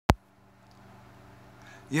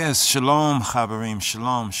Yes, shalom, Chaverim,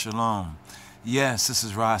 shalom, shalom. Yes, this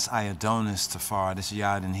is Rasiadonis Tafar, this is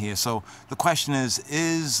Yadin here. So the question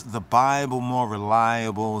is the Bible more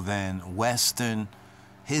reliable than Western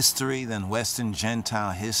history, than Western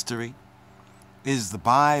Gentile history? Is the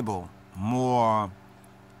Bible more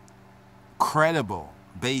credible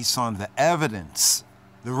based on the evidence,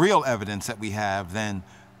 the real evidence that we have, than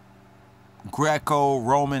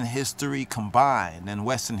Greco-Roman history combined and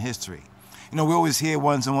Western history? You know, we always hear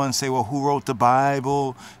ones and ones say, well, who wrote the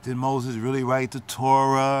Bible? Did Moses really write the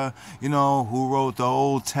Torah? You know, who wrote the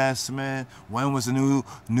Old Testament? When was the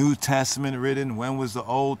New Testament written? When was the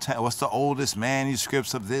what's the oldest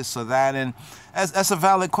manuscripts of this or that? And that's a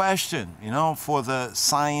valid question, you know, for the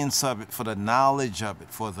science of it, for the knowledge of it,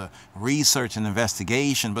 for the research and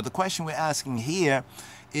investigation. But the question we're asking here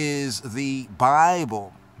is the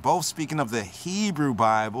Bible, both speaking of the Hebrew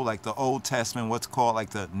Bible, like the Old Testament, what's called like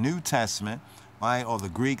the New Testament, right? Or the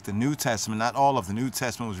Greek, the New Testament. Not all of the New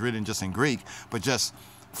Testament was written just in Greek, but just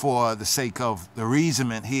for the sake of the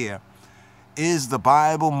reasonment here. Is the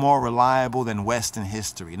Bible more reliable than Western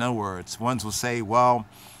history? In other words, ones will say, well,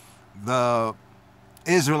 the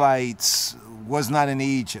Israelites was not in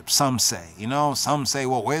Egypt, some say. You know, some say,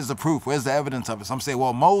 well, where's the proof? Where's the evidence of it? Some say,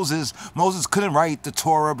 well, Moses couldn't write the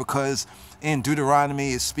Torah because in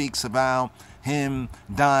Deuteronomy it speaks about him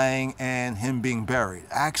dying and him being buried.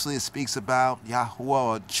 Actually, it speaks about Yahweh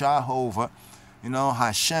or Jehovah, you know,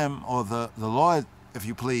 Hashem, or the Lord, if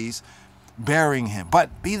you please, burying him.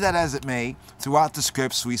 But be that as it may, throughout the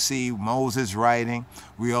scripts we see Moses writing.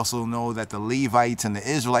 We also know that the Levites and the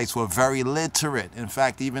Israelites were very literate. In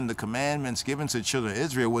fact, even the commandments given to the children of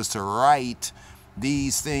Israel was to write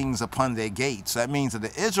these things upon their gates. That means that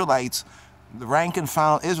the Israelites, the rank and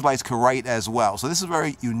file Israelites, could write as well. So this is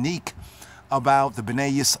very unique about the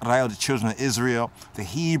Bnei Yisrael, the children of Israel, the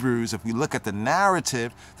Hebrews. If we look at the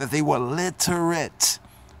narrative, that they were literate.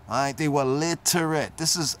 Right? They were literate.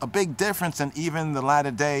 This is a big difference than even the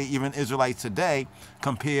latter day, even Israelites today,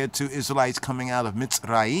 compared to Israelites coming out of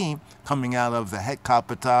Mitzrayim, coming out of the Het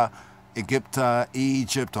Kapata,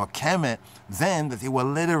 Egypt, or Kemet, then that they were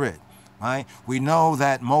literate. Right? We know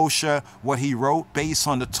that Moshe, what he wrote based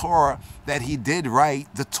on the Torah, that he did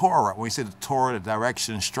write the Torah. When we say the Torah, the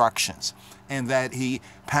direction, instructions, and that he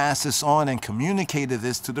passed this on and communicated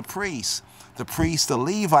this to the priests. The priests, the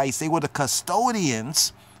Levites, they were the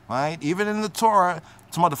custodians. Right? Even in the Torah,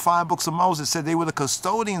 some of the 5 books of Moses said they were the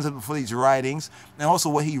custodians for these writings, and also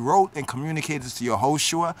what he wrote and communicated to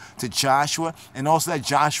Yehoshua, to Joshua, and also that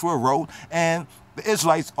Joshua wrote, and the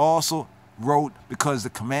Israelites also wrote, because the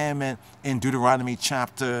commandment in Deuteronomy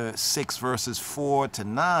chapter 6 verses 4 to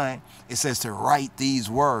 9, it says to write these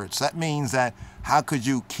words. That means that how could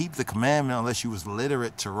you keep the commandment unless you was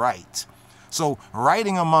literate to write? So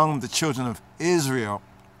writing among the children of Israel,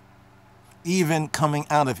 even coming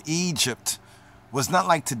out of Egypt, was not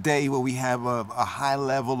like today where we have a high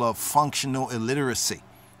level of functional illiteracy.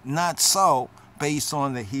 Not so based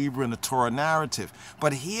on the Hebrew and the Torah narrative.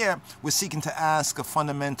 But here we're seeking to ask a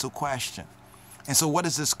fundamental question. And so what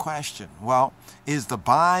is this question? Well, is the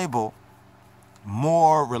Bible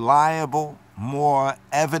more reliable, more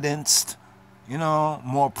evidenced, you know,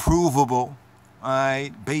 more provable, right,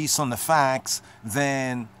 based on the facts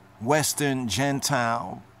than Western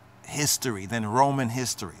Gentile history, than Roman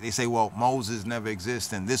history? They say, well, Moses never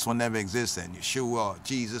existed, and this one never existed, and Yeshua,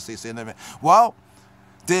 Jesus, they say never. Well,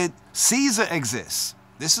 did Caesar exist?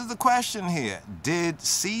 This is the question here. Did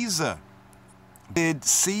Caesar even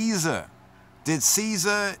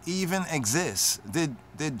exist? Did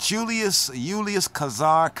Julius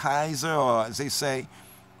Kaiser, or as they say,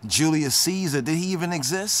 Julius Caesar, did he even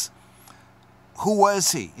exist? Who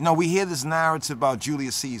was he? You know, we hear this narrative about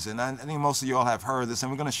Julius Caesar, and I think most of you all have heard this,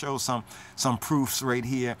 and we're going to show some proofs right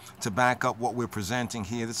here to back up what we're presenting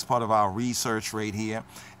here. This is part of our research right here,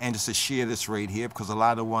 and just to share this right here, because a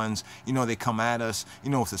lot of ones, you know, they come at us, you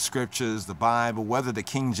know, with the scriptures, the Bible, whether the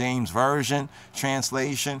King James Version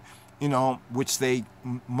translation, you know, which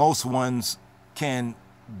most ones can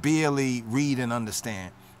barely read and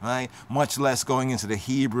understand. Right? Much less going into the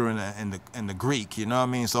Hebrew and the Greek. You know what I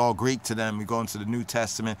mean? It's all Greek to them. We go into the New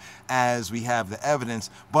Testament as we have the evidence.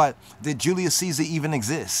 But did Julius Caesar even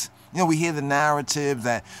exist? You know, we hear the narrative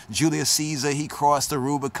that Julius Caesar, he crossed the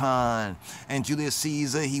Rubicon, and Julius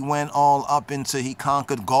Caesar, he went all up he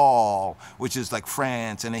conquered Gaul, which is like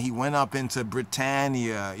France, and then he went up into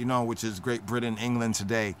Britannia, you know, which is Great Britain, England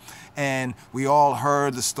today. And we all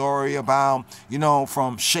heard the story about, you know,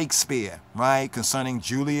 from Shakespeare, right, concerning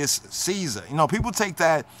Julius Caesar. You know, people take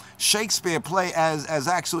that Shakespeare play as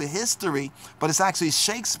actually history, but it's actually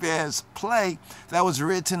Shakespeare's play that was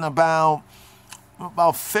written about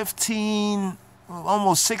about 15,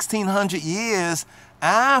 almost 1600 years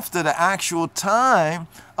after the actual time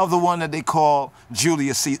of the one that they call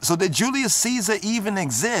Julius Caesar. So did Julius Caesar even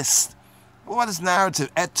exist? What is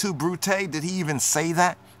narrative? Et tu, Brute? Did he even say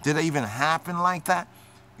that? Did it even happen like that?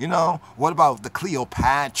 You know, what about the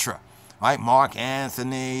Cleopatra? Right? Mark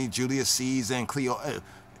Antony, Julius Caesar, and Cleo.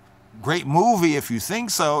 Great movie if you think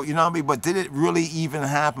so, you know what I mean? But did it really even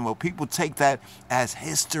happen? Well, people take that as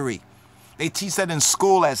history. They teach that in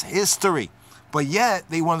school as history. But yet,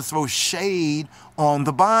 they want to throw shade on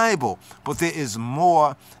the Bible. But there is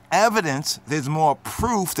more evidence, there's more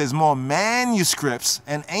proof, there's more manuscripts,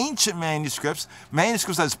 and ancient manuscripts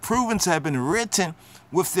that's proven to have been written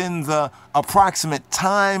within the approximate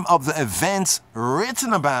time of the events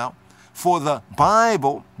written about for the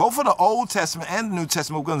Bible, both for the Old Testament and the New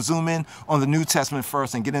Testament. We're going to zoom in on the New Testament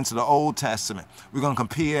first and get into the Old Testament. We're going to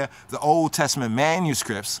compare the Old Testament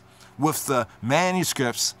manuscripts with the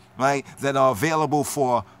manuscripts, right, that are available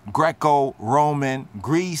for Greco-Roman,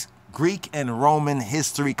 Greek and Roman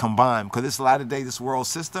history combined. Because this latter-day, this world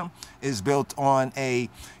system is built on a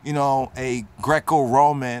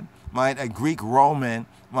Greco-Roman, right, a Greek-Roman,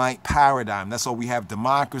 right, paradigm. That's why we have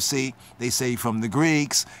democracy, they say, from the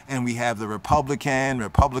Greeks, and we have the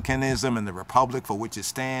republicanism, and the republic for which it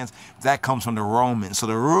stands. That comes from the Romans. So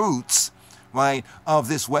the roots, right, of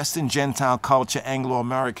this Western Gentile culture,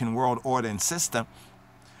 Anglo-American world order and system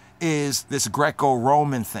is this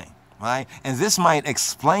Greco-Roman thing, right? And this might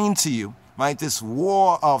explain to you, right, this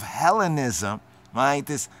war of Hellenism, right,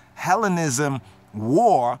 this Hellenism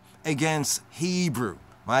war against Hebrew,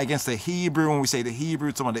 right, against the Hebrew. When we say the Hebrew,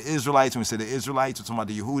 we're talking about the Israelites. When we say the Israelites, we're talking about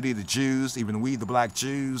the Yehudi, the Jews, even we, the black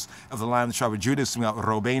Jews of the line of the tribe of Judah, talking about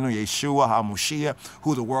Rabbeinu Yeshua HaMoshiach,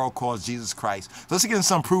 who the world calls Jesus Christ. So let's get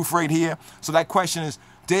some proof right here. So that question is,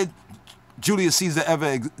 did Julius Caesar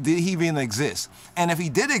did he even exist? And if he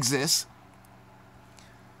did exist,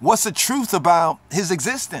 what's the truth about his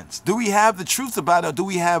existence? Do we have the truth about it, or do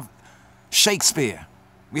we have Shakespeare?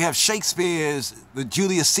 We have Shakespeare's, the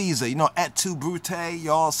Julius Caesar, you know, Et tu, Brute.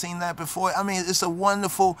 Y'all seen that before? I mean, it's a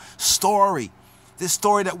wonderful story. This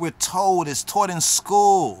story that we're told is taught in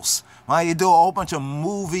schools, right? You do a whole bunch of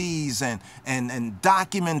movies and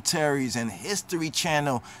documentaries and History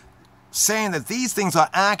Channel saying that these things are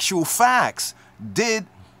actual facts. Did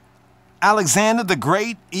Alexander the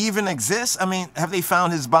Great even exist? I mean, have they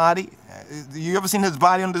found his body? You ever seen his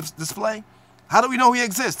body on display? How do we know he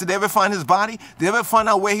exists? Did they ever find his body? Did they ever find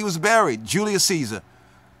out where he was buried? Julius Caesar,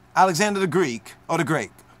 Alexander the Greek, or the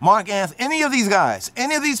Great, Mark Antony, any of these guys,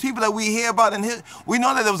 any of these people that we hear about in history. We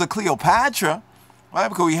know that there was a Cleopatra, right?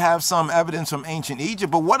 Because we have some evidence from ancient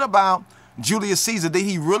Egypt. But what about Julius Caesar? Did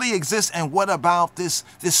he really exist? And what about this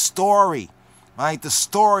story, right? The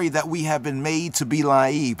story that we have been made to be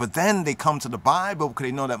naive. But then they come to the Bible because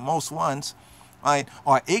they know that most ones, right,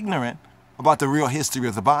 are ignorant about the real history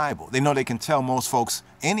of the Bible. They know they can tell most folks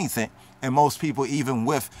anything. And most people, even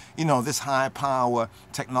with, you know, this high power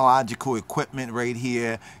technological equipment right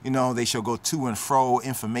here, you know, they shall go to and fro,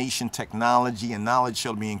 information technology and knowledge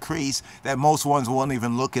shall be increased, that most ones won't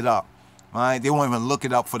even look it up. Right? They won't even look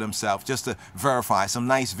it up for themselves just to verify. Some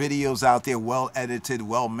nice videos out there, well edited,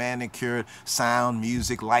 well manicured, sound,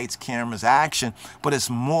 music, lights, cameras, action. But it's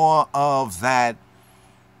more of that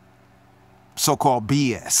so-called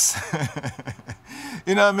BS.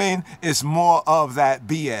 You know what I mean? It's more of that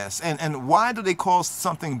BS. And why do they call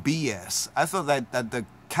something BS? I thought that the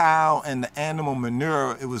cow and the animal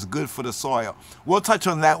manure, it was good for the soil. We'll touch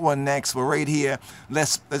on that one next. But right here,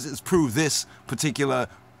 let's prove this particular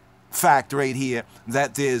fact right here,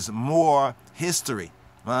 that there's more history,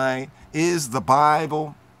 right? Is the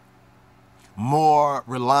Bible more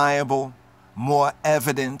reliable, more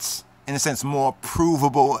evidence, in a sense more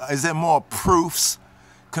provable? Is there more proofs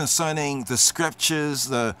concerning the scriptures,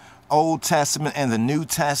 the Old Testament and the New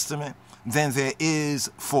Testament, than there is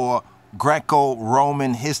for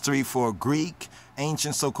Greco-Roman history, for Greek,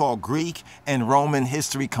 ancient so-called Greek and Roman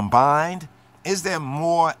history combined? Is there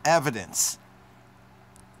more evidence?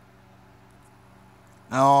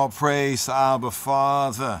 All praise to Abba,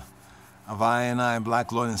 Father of I and I,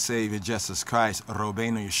 Black Lord and Savior, Jesus Christ,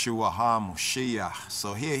 Rabbeinu Yeshua HaMoshiach.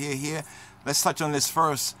 So here, let's touch on this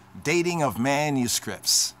first, dating of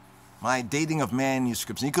manuscripts. Right? Dating of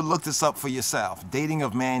manuscripts. And you can look this up for yourself. Dating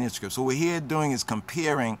of manuscripts. What we're here doing is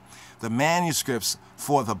comparing the manuscripts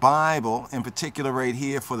for the Bible, in particular right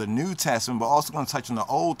here for the New Testament, but also going to touch on the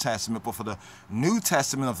Old Testament, but for the New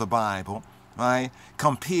Testament of the Bible, right?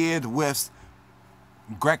 Compared with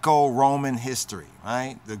Greco-Roman history,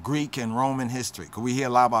 right? The Greek and Roman history. Because we hear a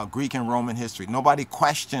lot about Greek and Roman history. Nobody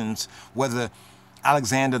questions whether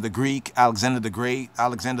Alexander the Greek, Alexander the Great,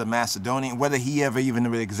 Alexander the Macedonian, whether he ever even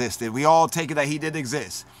really existed. We all take it that he did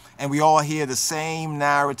exist. And we all hear the same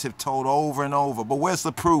narrative told over and over. But where's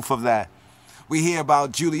the proof of that? We hear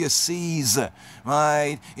about Julius Caesar,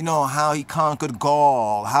 right? You know, how he conquered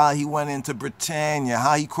Gaul, how he went into Britannia,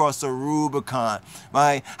 how he crossed the Rubicon,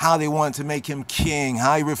 right? How they wanted to make him king,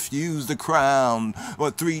 how he refused the crown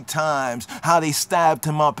 3 times, how they stabbed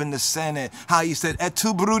him up in the Senate, how he said, et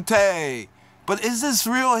tu, Brute. But is this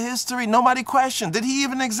real history? Nobody questioned. Did he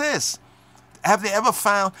even exist? Have they ever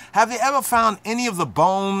found any of the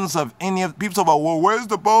bones of any of people talk about, well, where's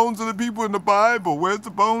the bones of the people in the Bible? Where's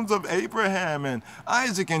the bones of Abraham and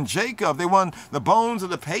Isaac and Jacob? They want the bones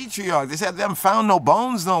of the patriarchs. They said they haven't found no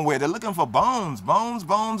bones nowhere. They're looking for bones, bones,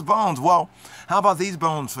 bones, bones. Well, how about these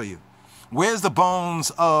bones for you? Where's the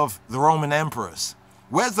bones of the Roman emperors?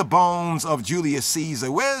 Where's the bones of Julius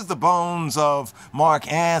Caesar? Where's the bones of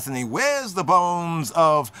Mark Antony? Where's the bones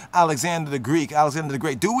of Alexander the Greek, Alexander the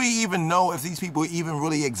Great? Do we even know if these people even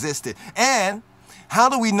really existed? And how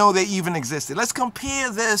do we know they even existed? Let's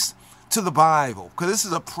compare this to the Bible, because this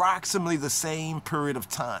is approximately the same period of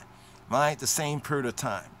time, right? The same period of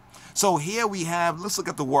time. So here we have, let's look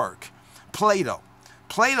at the work. Plato.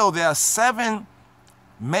 Plato, there are 7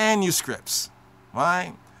 manuscripts,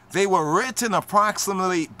 right? They were written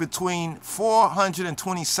approximately between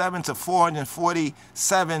 427 to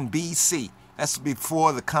 447 BC. That's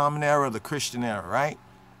before the Common Era, the Christian era, right?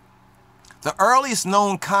 The earliest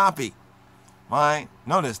known copy, right?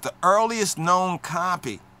 Notice, the earliest known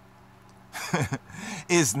copy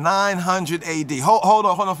is 900 AD. Hold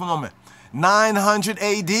on for a moment. 900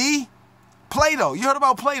 AD? Plato. You heard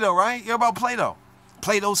about Plato, right? You heard about Plato.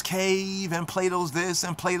 Plato's cave and Plato's this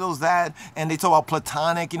and Plato's that, and they talk about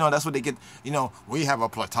Platonic, you know, that's what they get, you know, we have a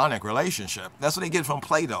Platonic relationship. That's what they get from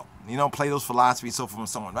Plato, you know, Plato's philosophy, so forth and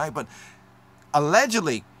so on, right? But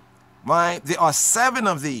allegedly, right, there are 7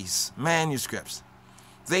 of these manuscripts.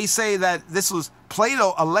 They say that this was,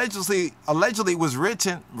 Plato allegedly was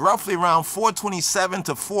written roughly around 427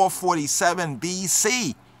 to 447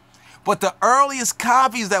 BC. But the earliest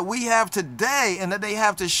copies that we have today and that they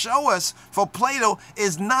have to show us for Plato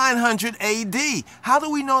is 900 AD. How do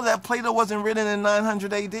we know that Plato wasn't written in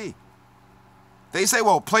 900 AD? They say,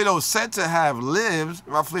 well, Plato is said to have lived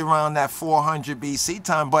roughly around that 400 BC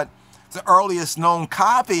time, but the earliest known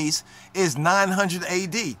copies is 900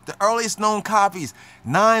 AD. The earliest known copies,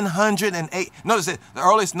 908. Notice it, the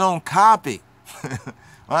earliest known copy.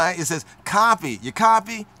 Right? It says copy. You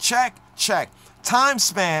copy? Check, check. Time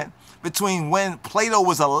span between when Plato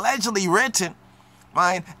was allegedly written,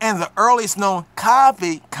 right, and the earliest known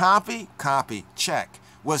copy, check,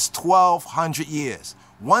 was 1,200 years,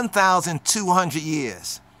 1,200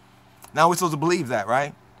 years. Now we're supposed to believe that,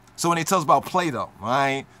 right? So when they tell us about Plato,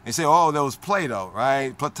 right, they say, oh, there was Plato,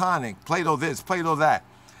 right, Platonic, Plato this, Plato that,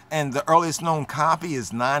 and the earliest known copy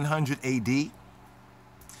is 900 AD.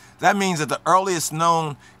 That means that the earliest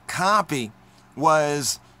known copy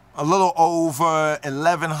was a little over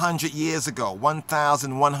 1,100 years ago,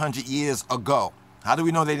 1,100 years ago. How do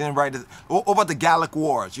we know they didn't write it? What about the Gallic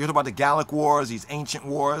Wars? You heard about the Gallic Wars, these ancient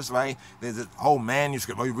wars, right? There's a whole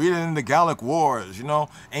manuscript. Oh, you read it in the Gallic Wars, you know,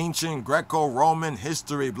 ancient Greco-Roman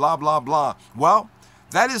history, blah, blah, blah. Well,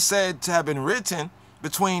 that is said to have been written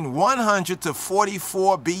between 100 to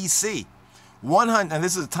 44 BC. 100, and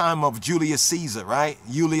this is the time of Julius Caesar, right?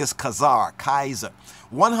 Julius Kaiser.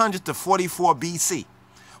 100 to 44 BC.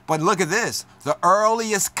 But look at this, the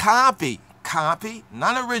earliest copy,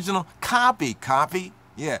 not original, copy,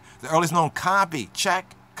 yeah, the earliest known copy,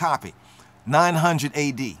 check, copy, 900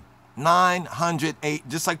 AD, 900 AD,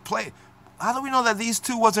 just like Plato. How do we know that these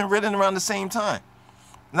two wasn't written around the same time?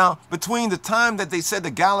 Now, between the time that they said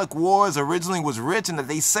the Gallic Wars originally was written, that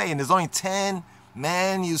they say, and there's only 10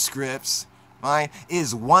 manuscripts, right,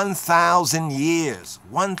 is 1,000 years,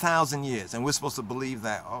 1,000 years, and we're supposed to believe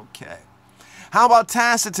that, okay. How about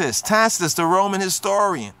Tacitus? Tacitus, the Roman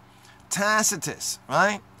historian. Tacitus,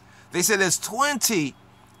 right? They say there's 20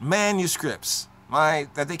 manuscripts, right,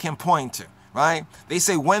 that they can point to, right? They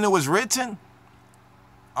say when it was written,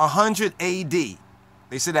 100 AD.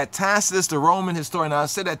 They said that Tacitus, the Roman historian, now I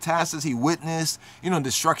said that Tacitus, he witnessed, you know,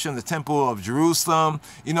 destruction of the temple of Jerusalem,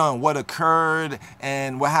 you know, and what occurred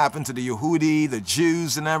and what happened to the Yehudi, the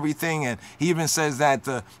Jews and everything. And he even says that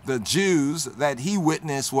the Jews that he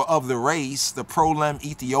witnessed were of the race, the Prolem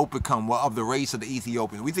Ethiopium, were of the race of the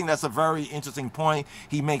Ethiopians. We think that's a very interesting point.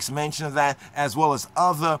 He makes mention of that, as well as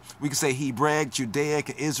other, we could say Hebraic,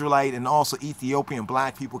 Judaic, Israelite, and also Ethiopian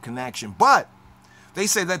black people connection. But they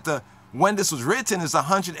say that when this was written is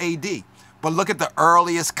 100 AD. But look at the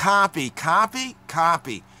earliest copy.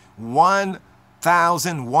 1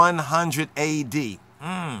 1100 AD.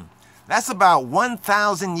 That's about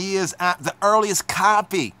 1,000 years after the earliest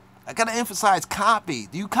copy. I gotta emphasize copy.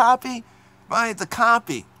 Do you copy? Right, the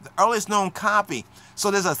copy, the earliest known copy.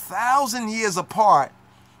 So there's 1,000 years apart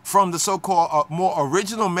from the so-called more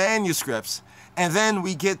original manuscripts, and then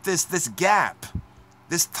we get this gap,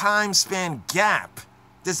 this time span gap,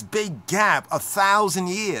 this big gap, 1,000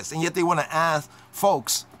 years, and yet they want to ask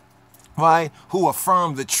folks, right, who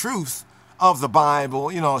affirm the truth of the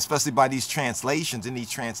Bible, you know, especially by these translations. In these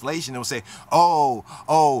translations, they'll say,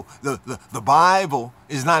 the Bible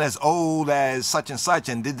is not as old as such and such,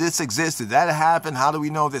 and did this exist? Did that happen? How do we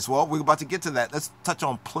know this? Well, we're about to get to that. Let's touch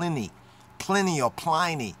on Pliny. Pliny or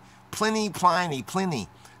Pliny. Pliny.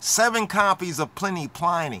 7 copies of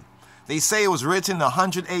Pliny. They say it was written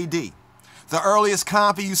 100 AD. The earliest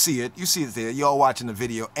copy, you see it there, you're all watching the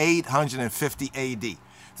video, 850 AD.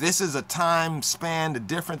 This is a time span, the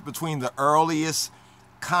difference between the earliest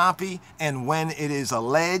copy and when it is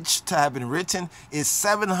alleged to have been written is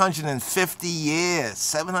 750 years.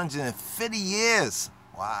 750 years.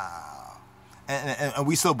 Wow. And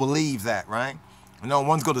we still believe that, right? You know,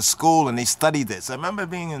 ones go to school and they study this. I remember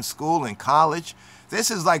being in school in college. This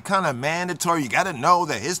is like kind of mandatory. You got to know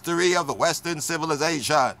the history of the Western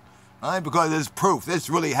civilization. Right? Because there's proof. This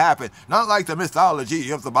really happened. Not like the mythology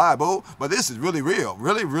of the Bible, but this is really real.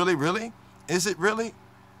 Really? Is it really?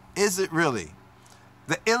 Is it really?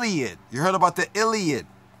 The Iliad. You heard about the Iliad.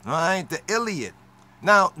 Right? The Iliad.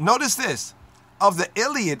 Now, notice this. Of the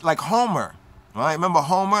Iliad, like Homer. Right? Remember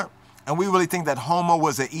Homer? And we really think that Homer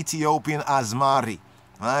was an Ethiopian Asmari.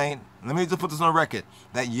 Right? Let me just put this on record.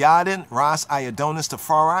 That Yadin, Rasiadonis,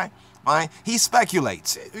 Tafari, right? He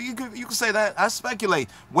speculates. You could say that. I speculate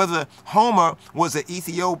whether Homer was an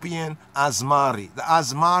Ethiopian Asmari. The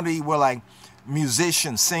Asmari were like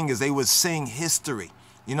musicians, singers. They would sing history.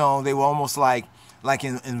 You know, they were almost like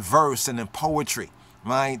in verse and in poetry,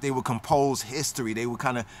 right? They would compose history. They would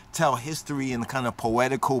kind of tell history in kind of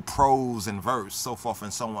poetical prose and verse, so forth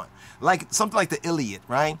and so on. Like something like the Iliad,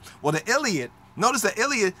 right? Well, the Iliad, notice the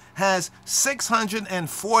Iliad has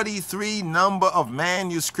 643 number of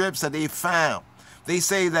manuscripts that they found. They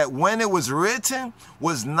say that when it was written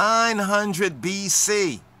was 900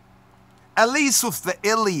 BC. At least with the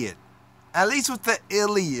Iliad.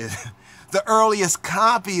 The earliest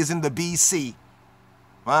copy is in the BC,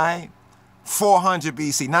 right? 400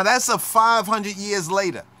 BC. Now that's 500 years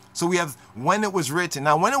later. So we have when it was written.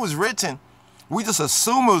 Now when it was written, we just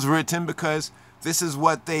assume it was written because this is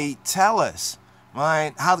what they tell us.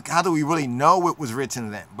 Right? How do we really know it was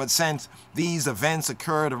written then? But since these events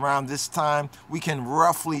occurred around this time, we can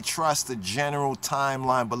roughly trust the general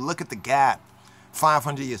timeline. But look at the gap,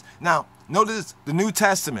 500 years. Now, notice the New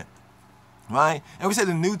Testament, right? And we say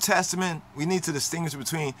the New Testament, we need to distinguish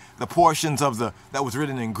between the portions of that was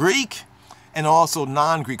written in Greek and also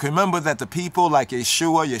non-Greek. Remember that the people like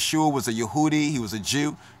Yeshua was a Yehudi, he was a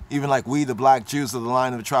Jew. Even like we, the black Jews of the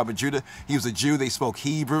line of the tribe of Judah, he was a Jew. They spoke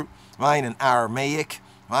Hebrew, right, and Aramaic,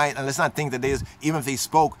 right? And let's not think that even if they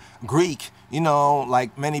spoke Greek, you know,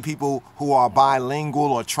 like many people who are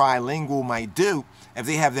bilingual or trilingual might do, if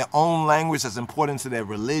they have their own language that's important to their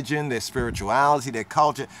religion, their spirituality, their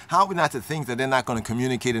culture, how are we not to think that they're not going to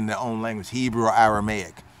communicate in their own language, Hebrew or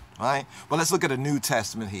Aramaic, right? But let's look at the New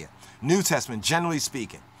Testament here. New Testament, generally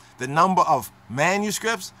speaking, the number of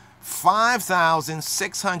manuscripts,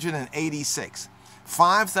 5,686.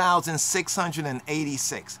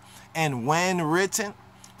 5,686. And when written,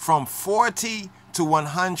 from 40 to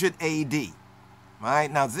 100 AD.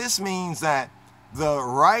 Right? Now, this means that the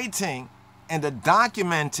writing and the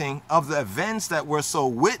documenting of the events that were so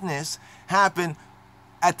witnessed happened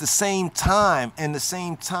at the same time, in the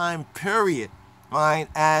same time period, right,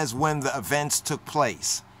 as when the events took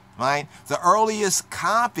place. Right? The earliest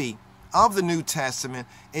copy of the New Testament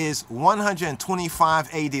is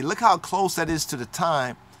 125 AD. Look how close that is to the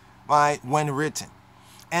time, right, when written.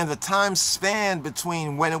 And the time span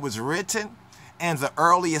between when it was written and the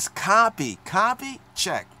earliest copy that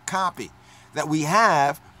we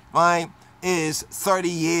have, right, is 30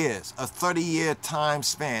 years, a 30-year time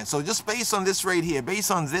span. So just based on this right here,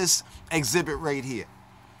 based on this exhibit right here,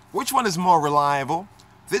 which one is more reliable?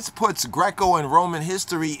 This puts Greco and Roman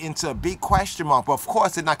history into a big question mark. But of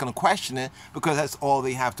course, they're not going to question it because that's all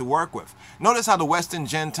they have to work with. Notice how the Western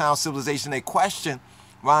Gentile civilization, they question,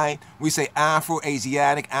 right? We say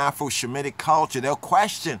Afro-Asiatic, Afro-Shemitic culture. They'll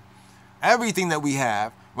question everything that we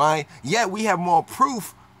have, right? Yet we have more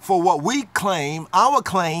proof for what we claim, our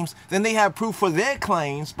claims, than they have proof for their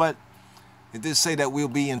claims. But it did say that we'll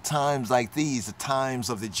be in times like these, the times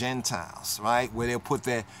of the Gentiles, right? Where they'll put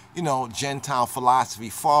their, you know, Gentile philosophy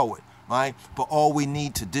forward, right? But all we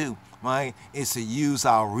need to do, right, is to use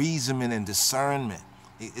our reasoning and discernment.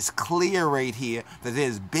 It's clear right here that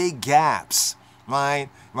there's big gaps, right?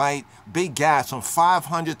 Big gaps from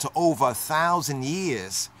 500 to over 1,000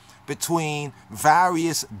 years between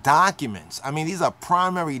various documents. I mean, these are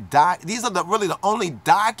these are really the only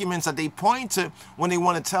documents that they point to when they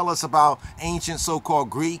want to tell us about ancient so-called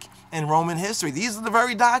Greek and Roman history. These are the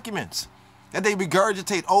very documents that they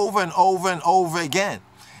regurgitate over and over and over again.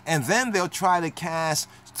 And then they'll try to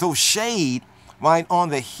throw shade, right, on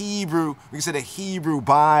the Hebrew, we can say the Hebrew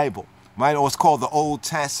Bible, right, or it's called the Old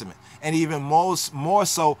Testament, and even more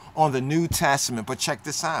so on the New Testament. But check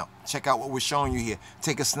this out. Check out what we're showing you here.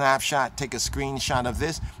 Take a snapshot, take a screenshot of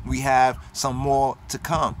this. We have some more to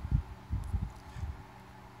come.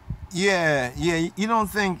 Yeah, you don't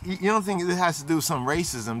think it has to do with some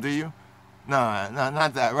racism, do you? No,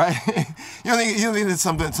 not that, right? you don't think it's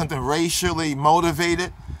something racially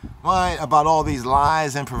motivated, right? About all these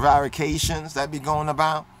lies and prevarications that be going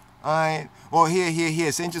about, all right? Well, here.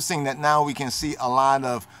 It's interesting that now we can see a lot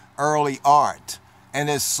of early art, and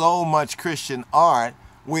there's so much Christian art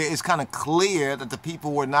where it's kind of clear that the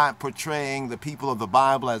people were not portraying the people of the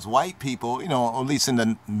Bible as white people, at least in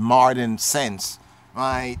the modern sense,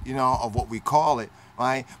 right? Of what we call it,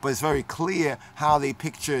 right? But it's very clear how they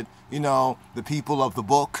pictured, the people of the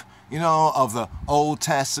book, of the Old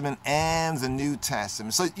Testament and the New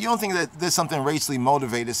Testament. So you don't think that there's something racially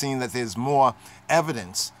motivated, seeing that there's more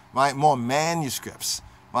evidence, right? More manuscripts,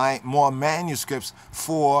 right? More manuscripts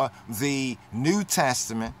for the New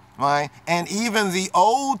Testament, right? And even the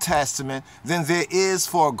Old Testament than there is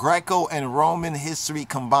for Greco and Roman history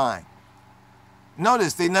combined.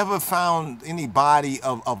 Notice they never found any body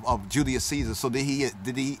of Julius Caesar. So did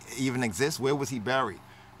he even exist? Where was he buried?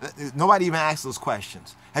 Nobody even asked those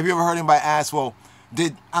questions. Have you ever heard anybody ask, well,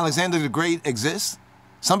 did Alexander the Great exist?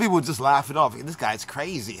 Some people just laugh it off. This guy's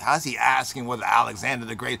crazy. How's he asking whether Alexander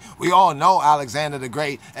the Great? We all know Alexander the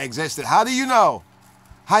Great existed. How do you know?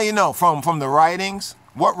 How you know? From the writings?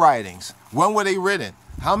 What writings? When were they written?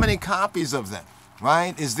 How many copies of them?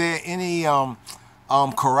 Right? Is there any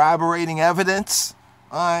corroborating evidence?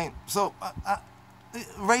 All right. So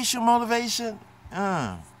racial motivation.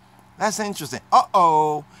 That's interesting.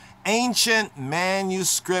 Ancient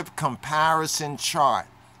manuscript comparison chart.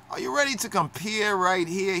 Are you ready to compare right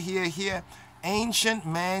here? Ancient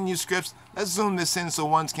manuscripts. Let's zoom this in so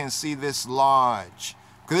one can see this large.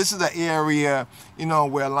 Because this is the area,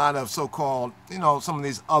 where a lot of so-called, some of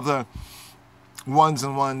these other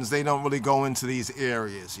ones, they don't really go into these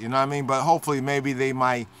areas. You know what I mean? But hopefully maybe they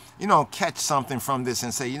might, catch something from this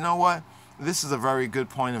and say, you know what? This is a very good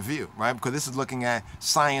point of view, right? Because this is looking at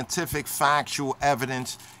scientific, factual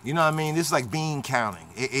evidence. You know what I mean? This is like bean counting.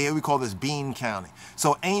 Here we call this bean counting.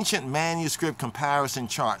 So ancient manuscript comparison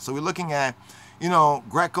chart. So we're looking at,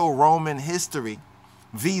 Greco-Roman history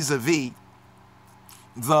vis-a-vis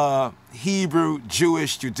the Hebrew,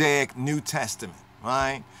 Jewish, Judaic New Testament,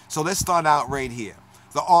 right? So let's start out right here.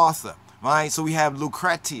 The author, right? So we have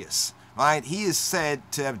Lucretius. Right? He is said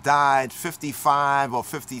to have died 55 or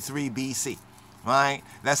 53 BC, right?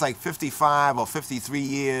 That's like 55 or 53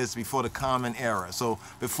 years before the Common Era. So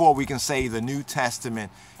before we can say the New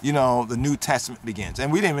Testament, the New Testament begins.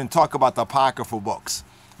 And we didn't even talk about the apocryphal books,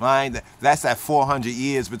 right? That's that 400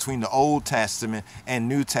 years between the Old Testament and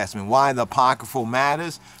New Testament. Why the apocryphal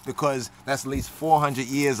matters? Because that's at least 400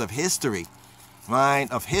 years of history,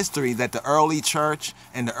 right, of history that the early church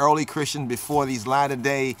and the early Christian before these latter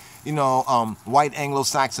day, white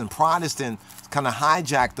Anglo-Saxon Protestant kind of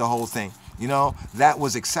hijacked the whole thing. That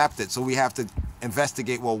was accepted. So we have to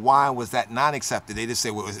investigate, well, why was that not accepted? They just say,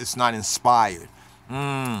 well, it's not inspired.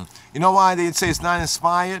 You know why they'd say it's not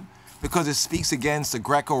inspired? Because it speaks against the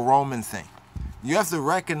Greco-Roman thing. You have to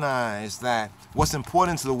recognize that what's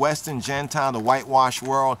important to the Western Gentile, the whitewashed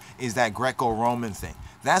world, is that Greco-Roman thing.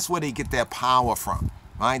 That's where they get their power from,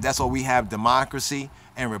 right? That's why we have democracy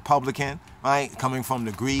and republican, right? Coming from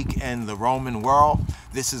the Greek and the Roman world.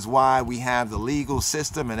 This is why we have the legal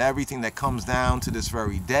system and everything that comes down to this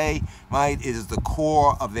very day, right? It is the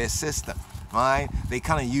core of their system, right? They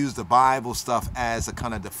kind of use the Bible stuff as a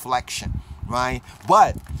kind of deflection, right?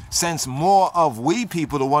 But since more of we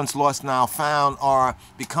people, the once lost now found, are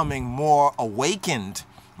becoming more awakened,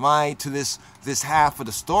 right, to this half of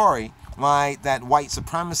the story, right, that white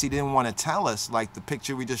supremacy didn't want to tell us, like the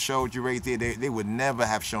picture we just showed you right there, they would never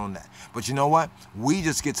have shown that. But you know what? We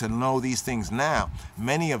just get to know these things now.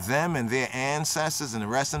 Many of them and their ancestors and the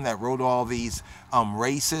rest of them that wrote all these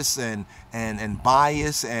racist and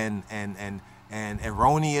biased and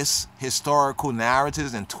erroneous historical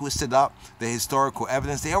narratives and twisted up the historical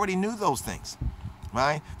evidence, they already knew those things.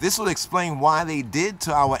 right? This will explain why they did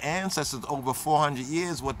to our ancestors over 400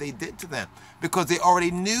 years what they did to them, because they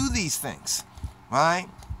already knew these things, right?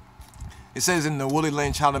 It says in the Willie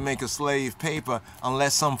Lynch How to Make a Slave paper,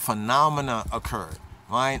 unless some phenomena occurred,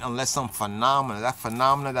 right? Unless some phenomena, that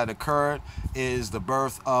phenomena that occurred is the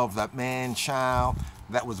birth of that man-child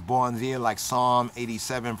that was born there, like Psalm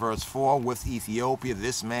 87 verse 4, with Ethiopia,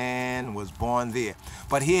 this man was born there.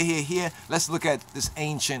 But here, let's look at this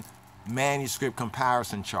ancient manuscript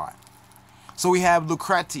comparison chart. So we have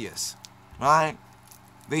Lucretius, right?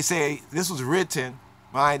 They say this was written,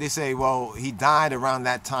 right? They say, well, he died around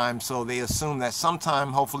that time, so they assume that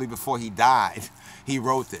sometime, hopefully before he died, he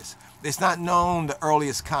wrote this. It's not known the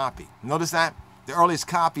earliest copy. Notice that? The earliest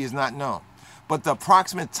copy is not known. But the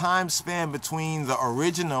approximate time span between the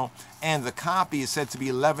original and the copy is said to be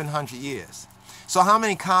 1,100 years. So how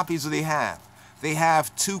many copies do they have? They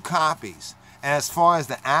have 2 copies. And as far as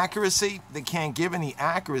the accuracy, they can't give any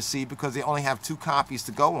accuracy because they only have 2 copies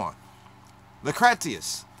to go on.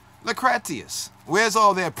 Lucretius, where's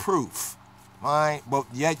all their proof? Right? But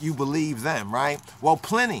yet you believe them, right? Well,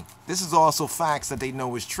 Pliny, this is also facts that they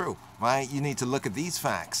know is true, right? You need to look at these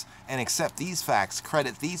facts and accept these facts,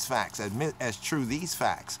 credit these facts, admit as true these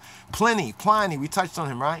facts. Pliny, we touched on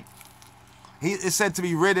him, right? He is said to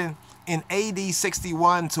be written in AD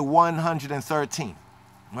 61 to 113,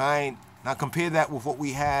 right? Now compare that with what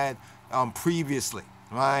we had previously,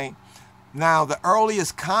 right? Now the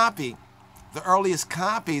earliest copy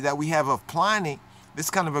that we have of Pliny, this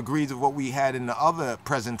kind of agrees with what we had in the other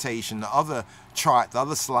presentation, the other chart, the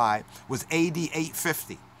other slide, was AD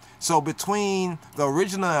 850. So between the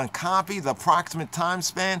original and copy, the approximate time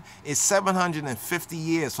span is 750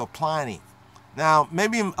 years for Pliny. Now,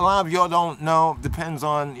 maybe a lot of y'all don't know, depends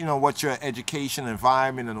on, what your education,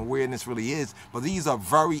 environment, and awareness really is, but these are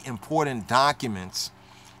very important documents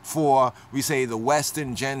for, we say, the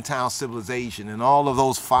Western Gentile civilization and all of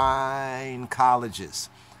those fine colleges,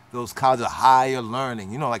 those colleges of higher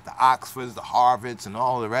learning, like the Oxfords, the Harvards, and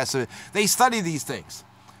all the rest of it. They study these things,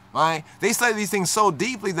 right? They study these things so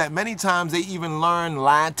deeply that many times they even learn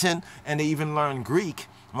Latin and they even learn Greek,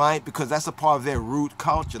 right? Because that's a part of their root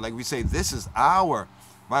culture. Like we say, this is our,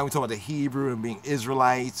 right? We talk about the Hebrew and being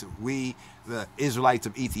Israelites. We, the Israelites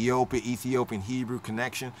of Ethiopia, Ethiopian Hebrew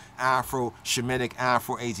connection, Afro-Shemitic,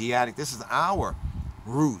 Afro-Asiatic. This is our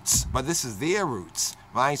roots, but this is their roots,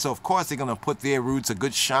 right? So of course they're going to put their roots a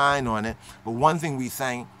good shine on it. But one thing we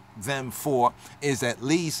thank them for is at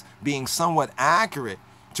least being somewhat accurate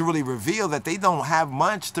to really reveal that they don't have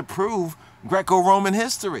much to prove Greco-Roman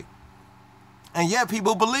history. And yet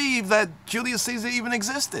people believe that Julius Caesar even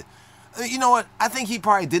existed. You know what? I think he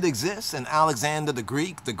probably did exist, and Alexander the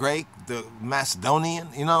Greek, the Macedonian,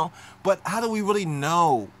 But how do we really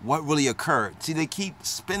know what really occurred? See, they keep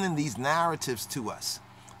spinning these narratives to us,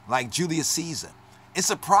 like Julius Caesar. It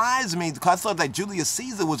surprised me because I thought that Julius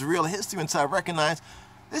Caesar was real history until I recognized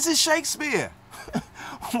this is Shakespeare.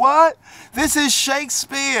 What? This is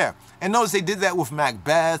Shakespeare. And notice they did that with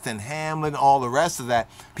Macbeth and Hamlet and all the rest of that.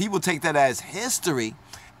 People take that as history,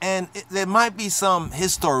 and there might be some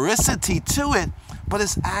historicity to it, but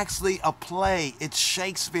it's actually a play. It's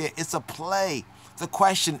Shakespeare. It's a play. The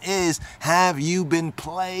question is, have you been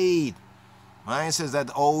played? Right? It says that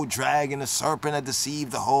the old dragon, the serpent, had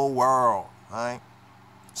deceived the whole world. Right?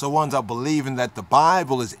 So ones are believing that the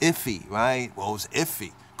Bible is iffy. Right? Well, it's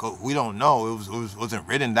iffy. We don't know. It wasn't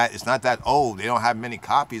written that. It's not that old. They don't have many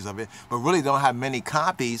copies of it, but really they don't have many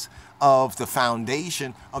copies of the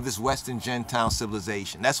foundation of this Western Gentile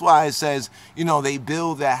civilization. That's why it says, they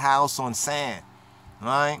build their house on sand,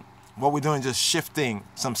 right? What we're doing is just shifting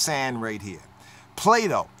some sand right here.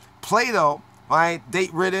 Plato, right?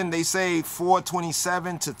 Date written, they say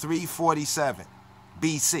 427 to 347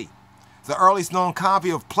 BC. The earliest known copy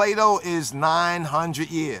of Plato is 900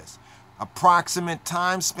 years. Approximate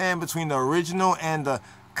time span between the original and the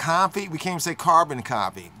copy, we can't even say carbon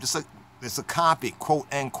copy, it's a copy, quote,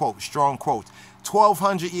 end quote, strong quotes,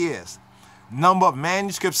 1,200 years. Number of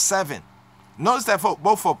manuscripts, 7. Notice that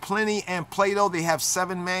both for Pliny and Plato, they have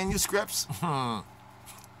 7 manuscripts.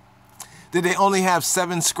 Did they only have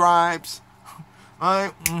 7 scribes? All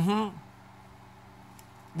right,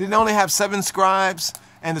 Did they only have 7 scribes?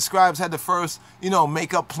 And the scribes had to first,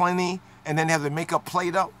 make up Pliny, and then they have to make up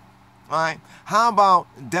Plato? Right? How about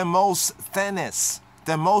Demosthenes?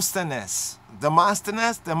 4th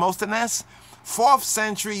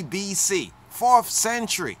century BC. 4th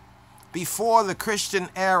century before the Christian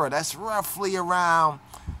era. That's roughly around,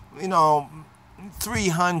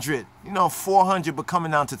 300, 400, but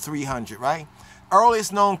coming down to 300, right?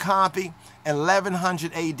 Earliest known copy,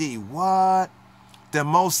 1100 AD. What?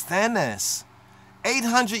 Demosthenes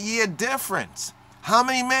 800-year difference. How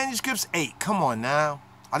many manuscripts? 8. Come on now.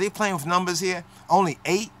 Are they playing with numbers here? Only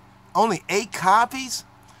 8? Only 8 copies?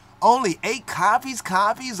 Only 8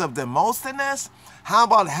 copies of Demosthenes? How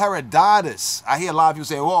about Herodotus? I hear a lot of people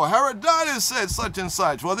say, well, Herodotus said such and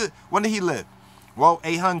such. Well, when did he live? Well,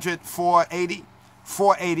 800, 480?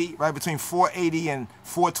 480, right, between 480 and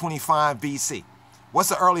 425 BC. What's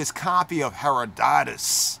the earliest copy of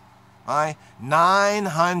Herodotus? Right?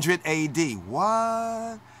 900 AD.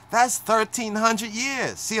 What? That's 1,300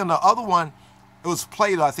 years. See, on the other one, it was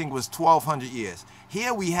Plato, I think it was 1,200 years.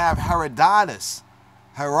 Here we have Herodotus,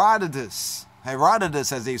 as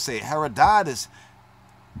they say, Herodotus,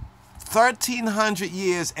 1,300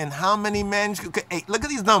 years, and how many manuscripts? 8. Look at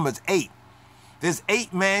these numbers, 8. There's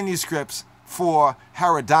 8 manuscripts for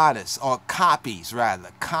Herodotus, or copies rather,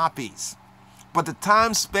 copies. But the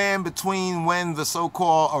time span between when the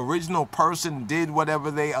so-called original person did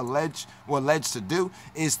whatever they were alleged to do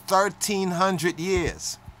is 1,300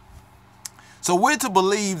 years. So we're to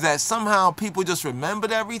believe that somehow people just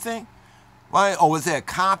remembered everything, right? Or was there a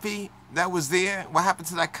copy that was there? What happened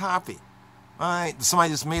to that copy? Right?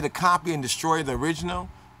 Somebody just made a copy and destroyed the original,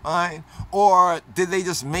 right? Or did they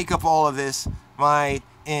just make up all of this, right,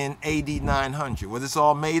 in AD 900? Was this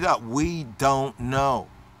all made up? We don't know,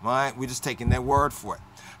 right? We're just taking their word for it.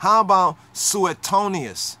 How about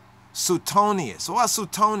Suetonius? Suetonius. What about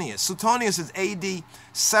Suetonius? Suetonius is AD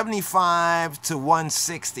 75 to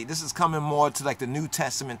 160. This is coming more to like the New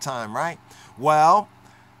Testament time, right? Well,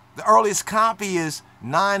 the earliest copy is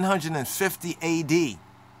 950 AD.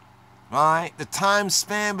 Right? The time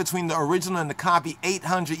span between the original and the copy,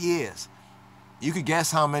 800 years. You could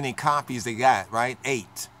guess how many copies they got, right?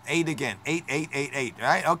 8. 8 again. 8, 8, 8, 8,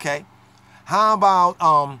 right? Okay. How about,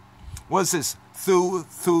 what's this?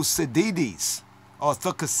 Thucydides, or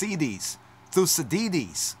Thucydides.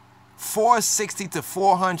 Thucydides, 460 to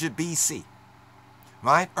 400 BC.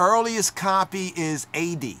 Right? Earliest copy is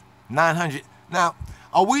AD, 900. Now,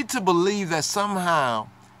 are we to believe that somehow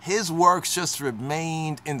his works just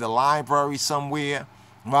remained in the library somewhere,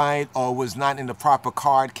 right? Or was not in the proper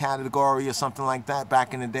card category or something like that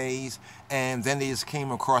back in the days, and then they just came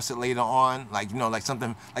across it later on, like, you know, like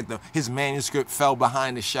something like his manuscript fell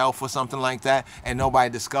behind the shelf or something like that, and nobody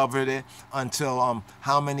discovered it until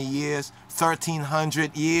how many years?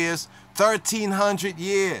 1,300 years. 1,300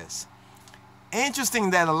 years.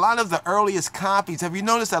 Interesting that a lot of the earliest copies, have you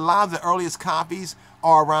noticed that a lot of the earliest copies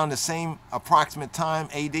are around the same approximate time,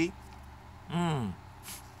 AD?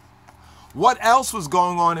 What else was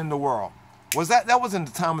going on in the world? Was that wasn't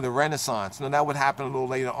the time of the Renaissance? No, that would happen a little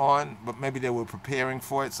later on, but maybe they were preparing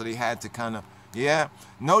for it, so they had to kind of, yeah.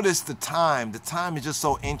 Notice the time. The time is just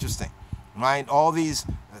so interesting, right? All these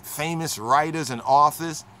famous writers and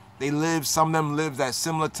authors, they lived, some of them lived at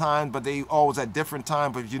similar time, but they always at different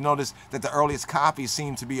time. But you notice that the earliest copies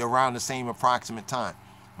seem to be around the same approximate time,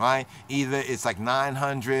 right? Either it's like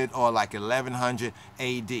 900 or like 1100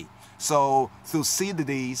 AD. So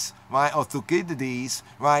Thucydides, right, or Thucydides,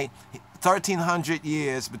 right, 1,300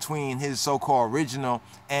 years between his so-called original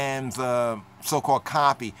and the so-called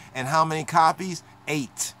copy. And how many copies?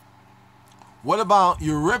 8. What about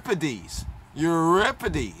Euripides?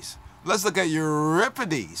 Euripides. Let's look at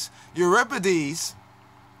Euripides. Euripides,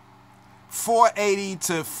 480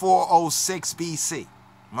 to 406 BC,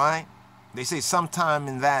 right? They say sometime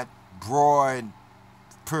in that broad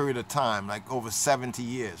period of time, like over 70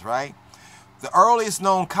 years, right? The earliest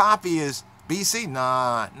known copy is BC?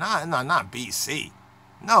 Nah, not BC.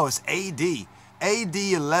 No, it's AD. AD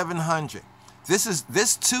 1100.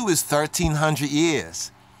 This too is 1,300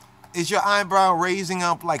 years. Is your eyebrow raising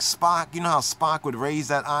up like Spock? You know how Spock would raise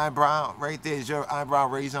that eyebrow? Right there, is your eyebrow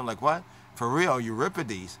raising up like what? For real,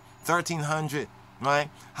 Euripides, 1,300, right?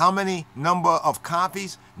 How many number of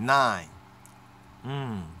copies? 9.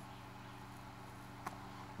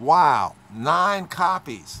 Wow, 9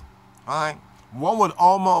 copies, right? One would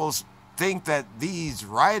almost think that these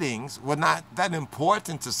writings were not that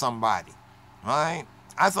important to somebody, right?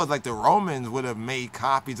 I thought like the Romans would have made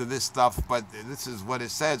copies of this stuff, but this is what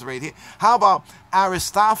it says right here. How about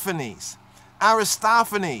Aristophanes?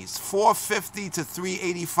 Aristophanes, 450 to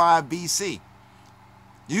 385 BC.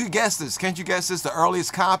 You guess this. Can't you guess this? The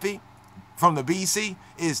earliest copy from the BC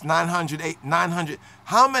is 900.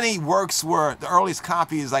 How many works were, the earliest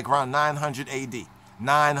copy is like around 900 AD.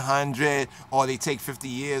 900, or they take 50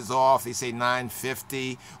 years off, they say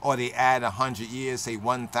 950, or they add 100 years, say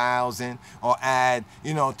 1,000, or add,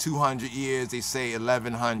 200 years, they say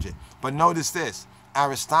 1,100. But notice this,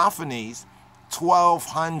 Aristophanes,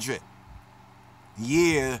 1,200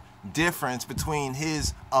 year difference between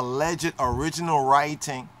his alleged original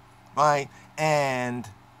writing, right, and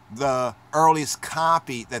the earliest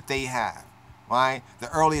copy that they have, right? The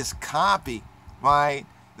earliest copy, right?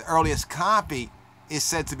 The earliest copy is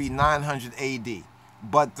said to be 900 AD.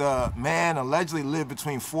 But the man allegedly lived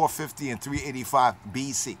between 450 and 385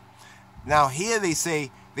 BC. Now here they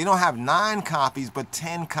say they don't have 9 copies, but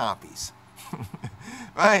 10 copies.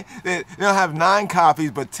 Right? They don't have 9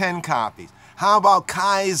 copies, but 10 copies. How about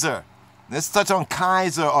Kaiser? Let's touch on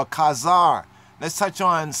Kaiser or Khazar. Let's touch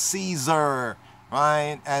on Caesar,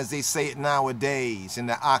 right? As they say it nowadays in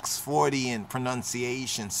the Oxfordian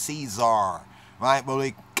pronunciation, Caesar, right? But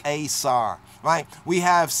like Caesar, right? We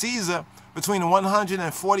have Caesar between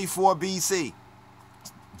 144 BC.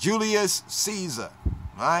 Julius Caesar,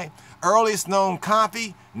 right? Earliest known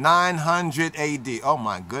copy, 900 AD. Oh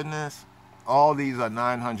my goodness. All these are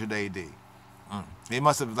 900 AD. They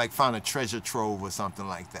must have like found a treasure trove or something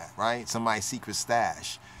like that, right? Somebody's secret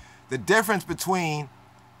stash. The difference between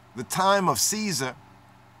the time of Caesar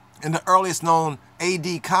and the earliest known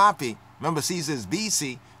AD copy, remember Caesar is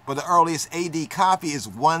BC, but the earliest AD copy is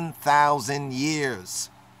 1,000 years.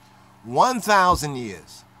 1,000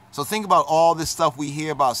 years. So think about all this stuff we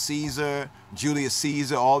hear about Caesar, Julius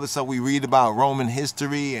Caesar, all this stuff we read about Roman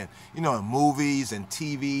history and, you know, in movies and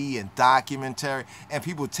TV and documentary, and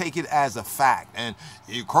people take it as a fact. And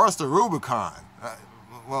he crossed the Rubicon.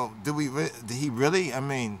 Well, did he really? I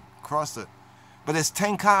mean, cross the... But there's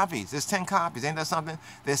 10 copies. There's 10 copies. Ain't that something?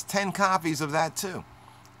 There's 10 copies of that too.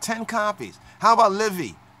 10 copies. How about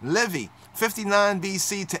Livy? Livy, 59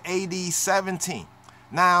 BC to AD 17.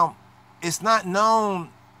 Now, it's not known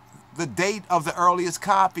the date of the earliest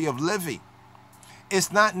copy of Livy.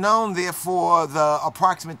 It's not known, therefore, the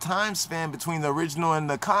approximate time span between the original and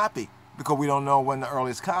the copy, because we don't know when the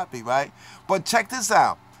earliest copy, right? But check this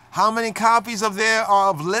out. How many copies of there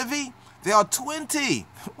are of Livy? There are 20.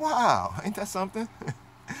 Wow, ain't that something?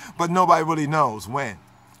 But nobody really knows when.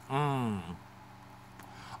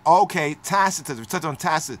 Okay, Tacitus. We touched on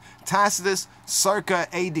Tacitus. Tacitus, circa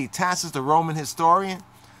AD. Tacitus, the Roman historian,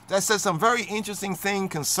 that says some very interesting thing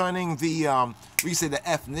concerning the, we say the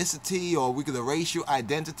ethnicity, or we could the racial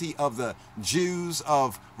identity of the Jews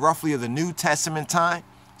of roughly of the New Testament time.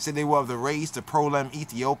 Said they were of the race, the Prolem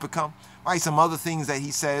Ethiopium. Right, some other things that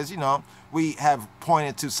he says, you know, we have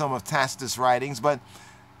pointed to some of Tacitus' writings, but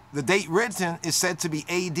the date written is said to be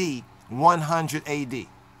AD 100 AD.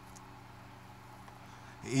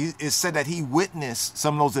 It's said that he witnessed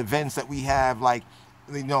some of those events that we have, like,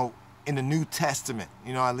 you know, in the New Testament,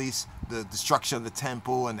 you know, at least the destruction of the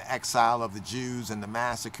temple and the exile of the Jews and the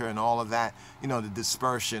massacre and all of that, you know, the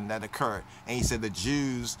dispersion that occurred. And he said the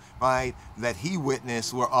Jews, right, that he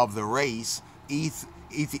witnessed were of the race,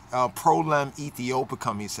 Prolem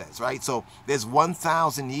Ethiopium, he says, right? So there's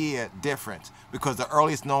 1,000 year difference, because the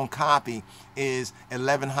earliest known copy is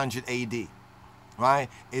 1100 AD, right?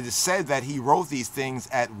 It is said that he wrote these things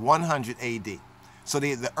at 100 AD. So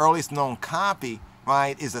the earliest known copy,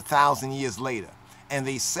 right, is 1,000 years later. And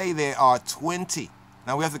they say there are 20.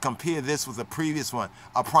 Now we have to compare this with the previous one.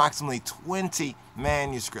 Approximately 20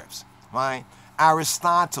 manuscripts, right?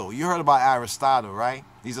 Aristotle, you heard about Aristotle, right?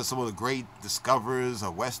 These are some of the great discoverers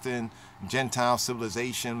of Western Gentile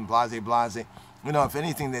civilization, blase, blase. You know, if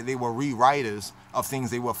anything, that they were rewriters of things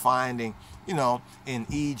they were finding, you know, in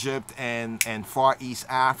Egypt and Far East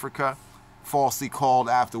Africa, falsely called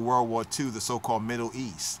after World War II the so-called Middle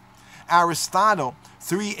East. Aristotle,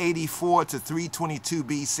 384 to 322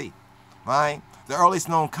 BC, right? The earliest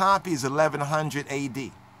known copy is 1100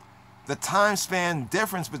 AD. The time span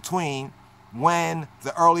difference between when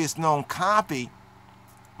the earliest known copy,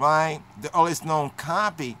 right, the earliest known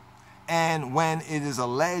copy, and when it is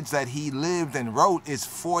alleged that he lived and wrote is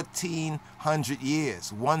 1,400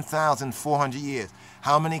 years, 1,400 years.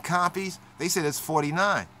 How many copies? They said it's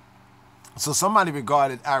 49. So somebody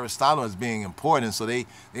regarded Aristotle as being important, so they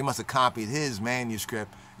must have copied his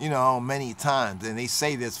manuscript, you know, many times, and they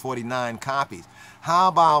say there's 49 copies. How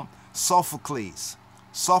about Sophocles?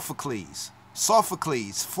 Sophocles,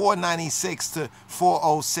 496 to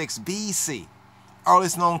 406 BC.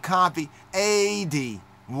 Earliest known copy, AD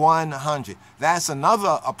 100. That's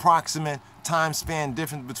another approximate time span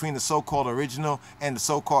difference between the so-called original and the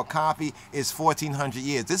so-called copy is 1,400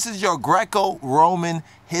 years. This is your Greco-Roman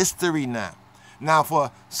history now. Now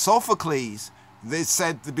for Sophocles, it's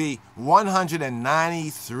said to be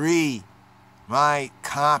 193, right,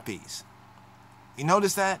 copies. You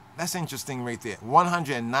notice that? That's interesting right there.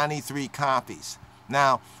 193 copies.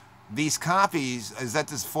 Now, these copies, is that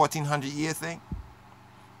this 1,400 year thing?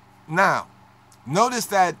 Now, notice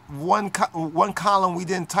that one column we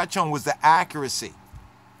didn't touch on was the accuracy.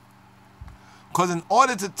 Because in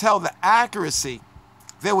order to tell the accuracy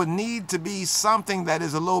there would need to be something that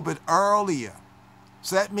is a little bit earlier.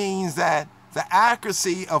 So that means that the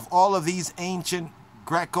accuracy of all of these ancient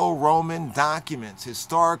Greco-Roman documents,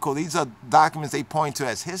 historical, these are documents they point to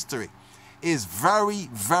as history, is very,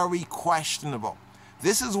 very questionable.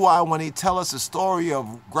 This is why when they tell us the story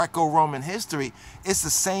of Greco-Roman history, it's the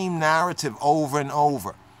same narrative over and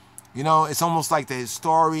over. You know, it's almost like the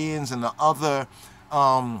historians and the other,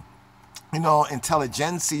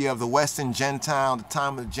 intelligentsia of the Western Gentile, the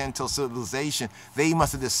time of the Gentile civilization, they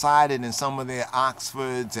must have decided in some of their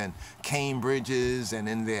Oxfords and Cambridges and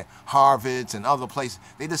in their Harvards and other places,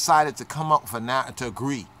 they decided to come up with to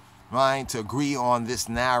agree, right? To agree on this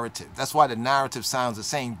narrative. That's why the narrative sounds the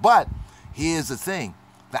same. But here's the thing.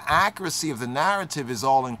 The accuracy of the narrative is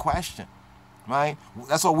all in question, right?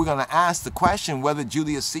 That's why we're going to ask the question whether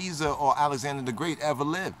Julius Caesar or Alexander the Great ever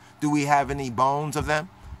lived. Do we have any bones of them?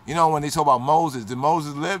 You know, when they talk about Moses, did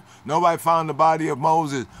Moses live? Nobody found the body of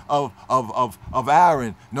Moses, of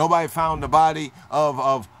Aaron. Nobody found the body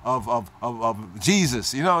of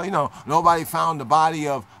Jesus. You know, nobody found the body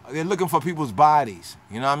of, they're looking for people's bodies.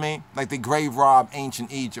 You know what I mean? Like they grave robbed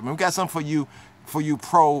ancient Egypt. I mean, we got something for you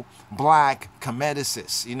pro-black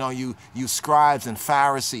comedicists, you know, you scribes and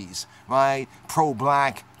Pharisees, right?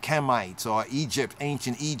 Pro-black Chemites or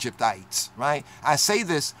ancient Egyptites, right? I say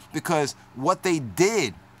this because what they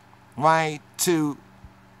did, right, to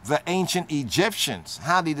the ancient Egyptians,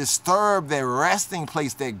 how they disturbed their resting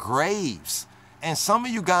place, their graves. And some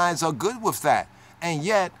of you guys are good with that. And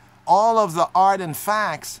yet, all of the art and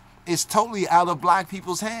facts is totally out of black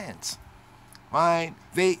people's hands, right?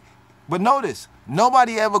 But notice,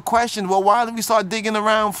 nobody ever questioned, well, why don't we start digging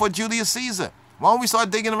around for Julius Caesar? Why don't we start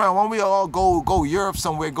digging around? Why don't we all go Europe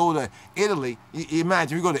somewhere, go to Italy? You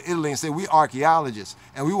imagine we go to Italy and say we're archaeologists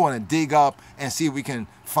and we want to dig up and see if we can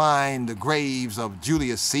find the graves of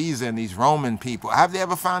Julius Caesar and these Roman people. Have they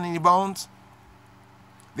ever found any bones?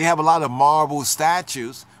 They have a lot of marble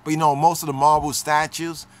statues, but you know, most of the marble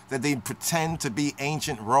statues that they pretend to be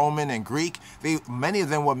ancient Roman and Greek, many of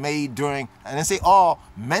them were made during, and I say all,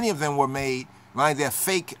 many of them were made, right? They're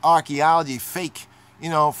fake archaeology, fake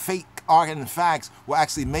art and facts were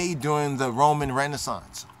actually made during the Roman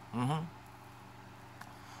Renaissance.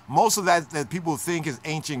 Most of that people think is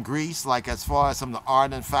ancient Greece, like as far as some of the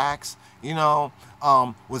art and facts,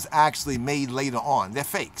 was actually made later on. They're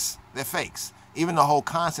fakes. They're fakes. Even the whole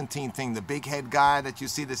Constantine thing, the big head guy that you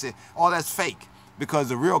see, they say, all that's fake, because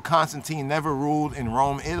the real Constantine never ruled in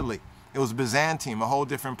Rome, Italy. It was Byzantium, a whole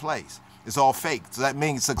different place. It's all fake. So that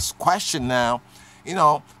means it's a question now,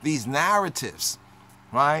 these narratives,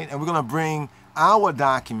 right? And we're going to bring our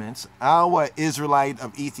documents, our Israelite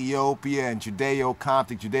of Ethiopia and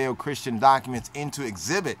Judeo-Coptic, Judeo-Christian documents into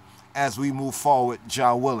exhibit as we move forward,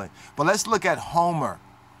 Jah willing. But let's look at Homer.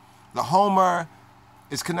 The Homer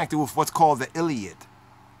is connected with what's called the Iliad.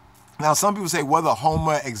 Now, some people say whether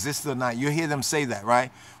Homer existed or not. You hear them say that,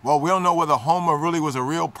 right? Well, we don't know whether Homer really was a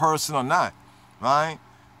real person or not, right?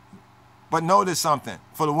 But notice something.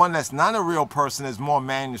 For the one that's not a real person, there's more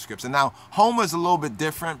manuscripts. And now, Homer's a little bit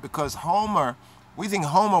different because Homer, we think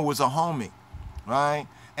Homer was a homie, right?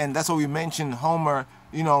 And that's what we mentioned Homer,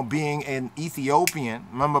 being an Ethiopian.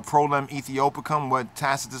 Remember Prolem Ethiopiacum, what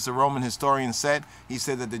Tacitus, a Roman historian, said? He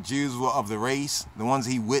said that the Jews were of the race, the ones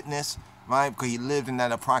he witnessed, right? Because he lived in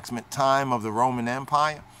that approximate time of the Roman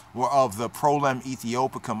Empire, were of the Prolem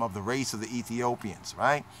Ethiopiacum, of the race of the Ethiopians,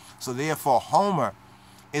 right? So therefore, Homer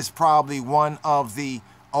is probably one of the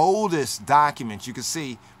oldest documents you can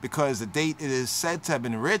see, because the date it is said to have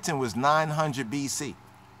been written was 900 BC.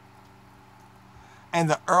 And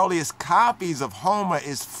the earliest copies of Homer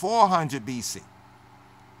is 400 BC.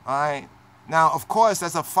 All right? Now, of course,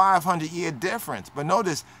 that's a 500-year difference. But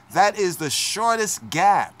notice, that is the shortest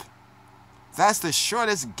gap. That's the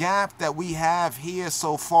shortest gap that we have here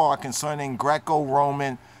so far concerning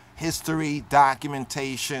Greco-Roman history,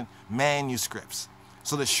 documentation, manuscripts.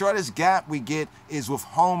 So the shortest gap we get is with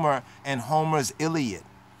Homer and Homer's Iliad.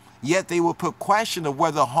 Yet they will put question of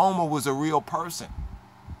whether Homer was a real person.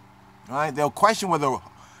 All right? They'll question whether,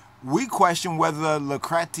 we question whether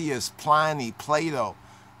Lucretius, Pliny, Plato,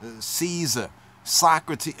 Caesar,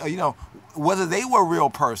 Socrates, whether they were real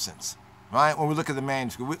persons. Right? When we look at the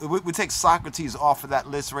manuscript, we take Socrates off of that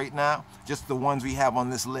list right now, just the ones we have on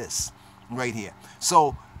this list right here.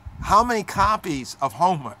 So how many copies of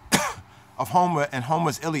Homer, of Homer and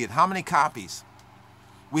Homer's Iliad, how many copies?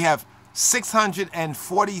 We have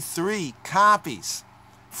 643 copies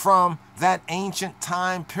from that ancient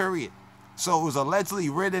time period. So it was allegedly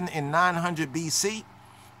written in 900 BC,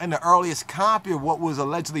 and the earliest copy of what was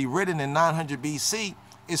allegedly written in 900 BC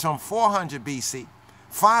is from 400 BC.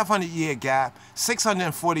 500-year gap,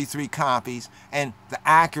 643 copies, and the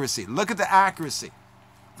accuracy. Look at the accuracy.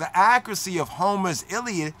 The accuracy of Homer's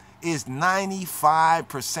Iliad is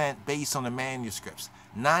 95% based on the manuscripts.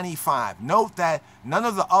 95. Note that none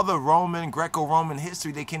of the other Greco-Roman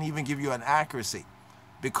history, they can't even give you an accuracy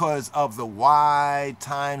because of the wide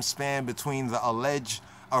time span between the alleged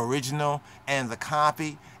original and the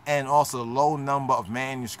copy, and also the low number of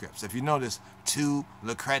manuscripts. If you notice, 2,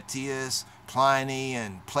 Lucretius, Pliny,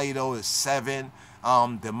 and Plato is 7.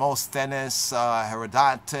 Demosthenes,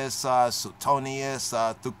 Herodotus, Suetonius,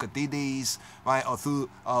 Thucydides, right,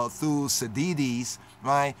 or Thucydides,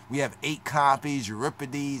 right? We have 8 copies.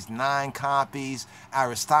 Euripides, 9 copies.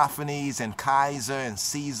 Aristophanes and Kaiser and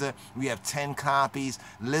Caesar, we have 10 copies.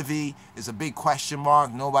 Livy is a big question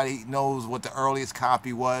mark. Nobody knows what the earliest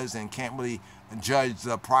copy was and can't really judge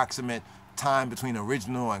the approximate time between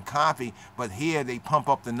original and copy, but here they pump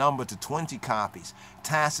up the number to 20 copies.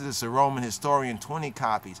 Tacitus, a Roman historian, 20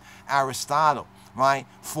 copies. Aristotle, right,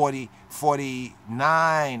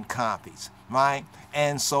 49 copies, right?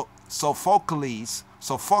 And Sophocles,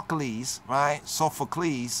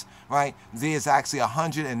 right, there's actually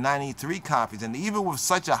 193 copies. And even with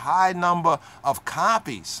such a high number of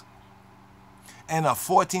copies and a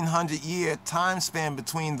 1400-year time span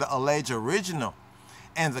between the alleged original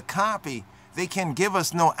and the copy, they can give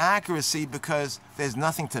us no accuracy because there's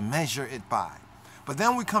nothing to measure it by. But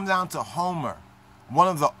then we come down to Homer, one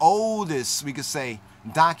of the oldest, we could say,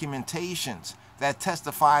 documentations that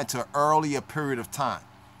testify to an earlier period of time,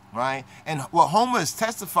 right? And what Homer is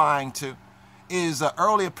testifying to is an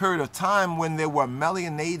earlier period of time when they were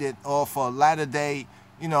melanated, or for latter day,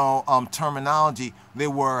 terminology, they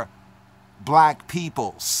were black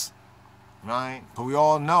peoples. Right? But we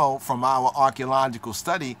all know from our archaeological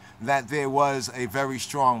study that there was a very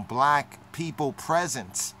strong black people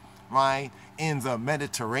presence, right, in the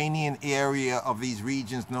Mediterranean area of these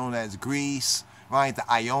regions known as Greece, right? The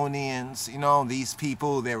Ionians, these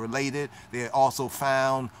people, they're related. They're also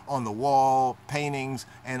found on the wall paintings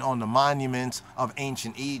and on the monuments of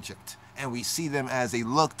ancient Egypt. And we see them as they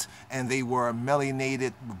looked, and they were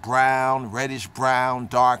melanated, brown, reddish brown,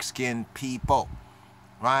 dark-skinned people.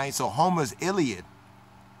 Right? So Homer's Iliad,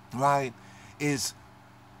 right, is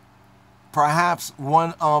perhaps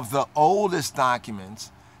one of the oldest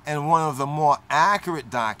documents and one of the more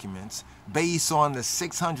accurate documents based on the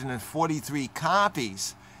 643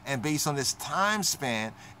 copies and based on this time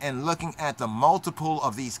span and looking at the multiple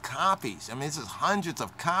of these copies. I mean, this is hundreds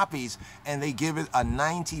of copies, and they give it a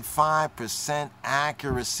 95%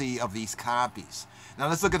 accuracy of these copies. Now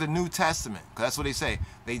let's look at the New Testament, because that's what they say.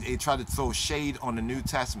 They try to throw shade on the New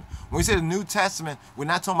Testament. When we say the New Testament, we're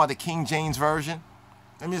not talking about the King James Version.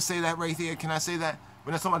 Let me just say that right here. Can I say that?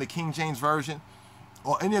 We're not talking about the King James Version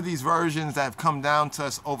or any of these versions that have come down to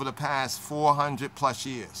us over the past 400 plus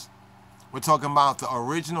years. We're talking about the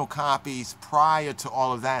original copies prior to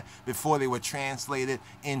all of that, before they were translated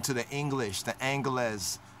into the English, the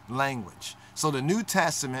Angles language. So the New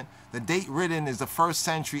Testament, the date written is the 1st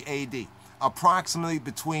century AD. Approximately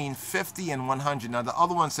between 50 and 100. Now, the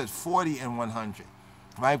other one said 40 and 100,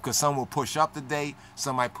 right? Because some will push up the date,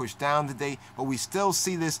 some might push down the date, but we still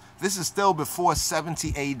see this. This is still before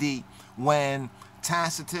 70 AD, when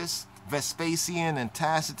Tacitus, Vespasian, and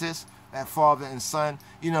Tacitus, that father and son,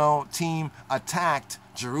 team, attacked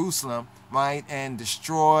Jerusalem, right? And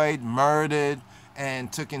destroyed, murdered,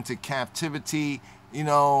 and took into captivity,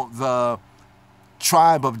 the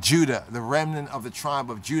tribe of Judah, the remnant of the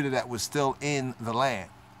tribe of Judah that was still in the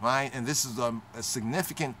land, right? And this is a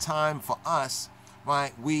significant time for us,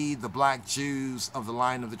 right? We, the black Jews of the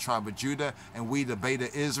line of the tribe of Judah, and we, the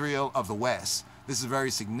Beta Israel of the West. This is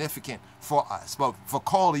very significant for us, but for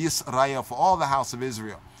Kol Yisrael, for all the house of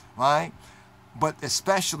Israel, right? But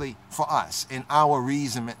especially for us in our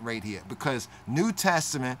reasonment right here, because New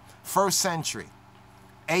Testament, 1st century,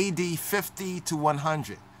 AD 50 to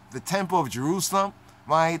 100. The Temple of Jerusalem,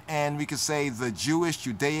 right, and we could say the Jewish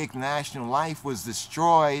Judaic national life was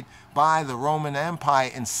destroyed by the Roman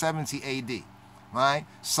Empire in 70 AD, right?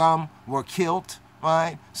 Some were killed,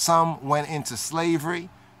 right? Some went into slavery.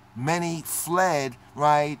 Many fled,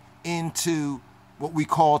 right, into what we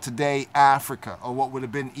call today Africa, or what would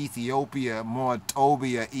have been Ethiopia, more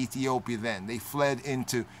Tobia, Ethiopia then. They fled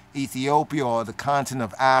into Ethiopia, or the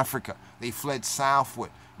continent of Africa. They fled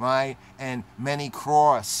southward, right? And many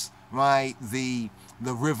crossed, right, the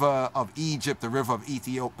river of Egypt, the river of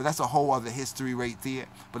Ethiopia. But that's a whole other history right there.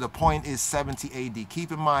 But the point is 70 AD.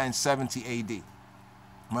 Keep in mind 70 AD,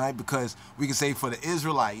 right? Because we can say for the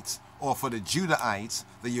Israelites or for the Judahites,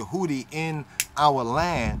 the Yehudi in our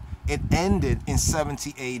land, it ended in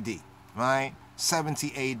 70 AD, right?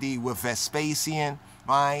 70 AD with Vespasian,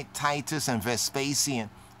 right? Titus and Vespasian,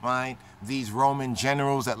 right? These Roman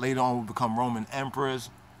generals that later on would become Roman emperors,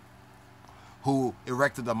 who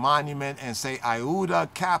erected a monument and say,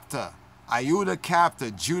 Iuda capta. Iuda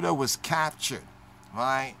capta. Judah was captured,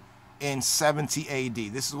 right, in 70 AD.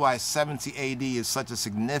 This is why 70 AD is such a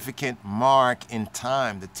significant mark in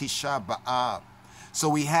time, the Tisha B'Av. So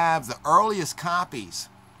we have the earliest copies,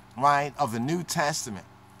 right, of the New Testament,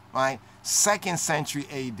 right, 2nd century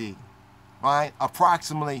AD, right,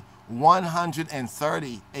 approximately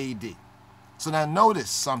 130 AD. So now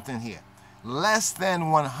notice something here. Less than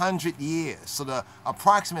 100 years. So the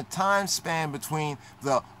approximate time span between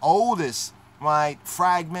the oldest, right,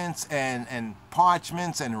 fragments and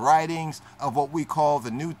parchments and writings of what we call the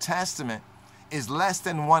New Testament is less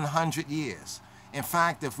than 100 years. In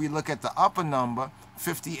fact, if we look at the upper number,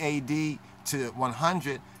 50 AD to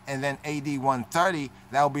 100, and then AD 130,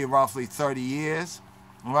 that will be roughly 30 years,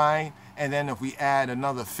 right? And then if we add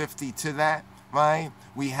another 50 to that, right,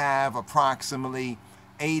 we have approximately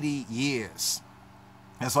 80 years.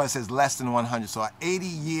 That's why it says less than 100. So an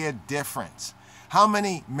 80-year difference. How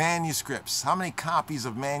many manuscripts, how many copies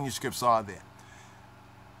of manuscripts are there?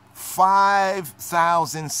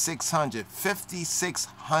 5,600,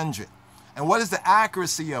 5,600. And what is the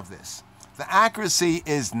accuracy of this? The accuracy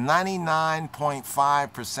is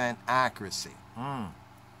 99.5% accuracy.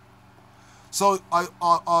 So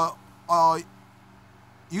are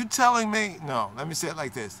you telling me, no, let me say it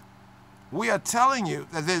like this. We are telling you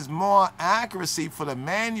that there's more accuracy for the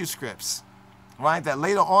manuscripts, right, that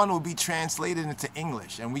later on will be translated into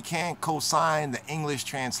English. And we can't co-sign the English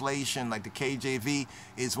translation, like the KJV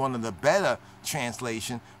is one of the better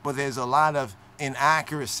translations, but there's a lot of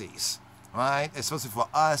inaccuracies, right, especially for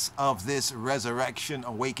us of this resurrection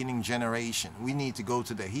awakening generation. We need to go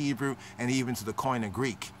to the Hebrew and even to the Koine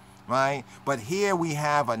Greek, right? But here we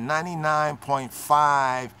have a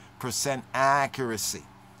 99.5% accuracy,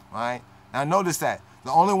 right? Now notice that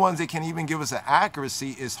the only ones that can even give us an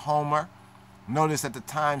accuracy is Homer. Notice that the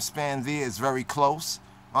time span there is very close,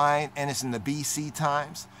 right? And it's in the BC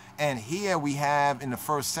times. And here we have in the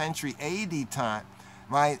 1st century AD time,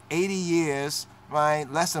 right? 80 years, right?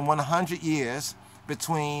 Less than 100 years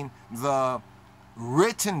between the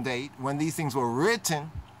written date, when these things were written,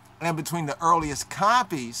 and between the earliest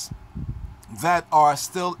copies that are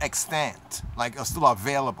still extant, like are still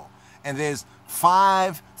available. And there's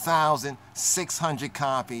 5,600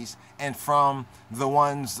 copies, and from the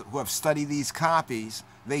ones who have studied these copies,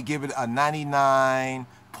 they give it a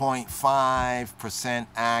 99.5%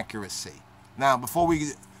 accuracy. Now, before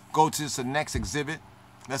we go to the next exhibit,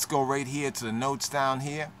 let's go right here to the notes down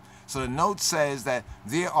here. So the note says that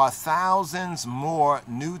there are thousands more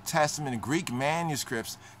New Testament Greek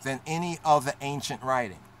manuscripts than any other ancient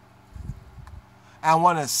writing. I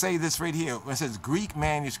want to say this right here. When it says Greek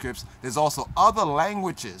manuscripts, there's also other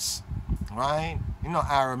languages, right? You know,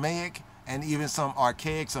 Aramaic and even some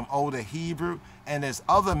archaic, some older Hebrew. And there's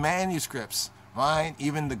other manuscripts, right?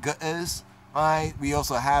 Even the Ge'ez, right? We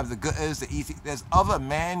also have the Ge'ez, there's other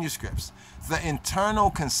manuscripts. The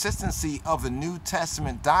internal consistency of the New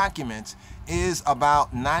Testament documents is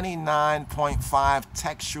about 99.5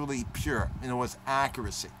 textually pure. In other words,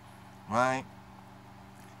 accuracy, right?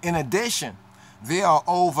 In addition, there are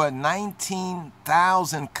over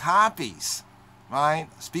 19,000 copies, right?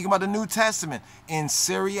 Speaking about the New Testament, in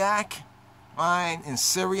Syriac, right? In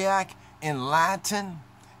Syriac, in Latin,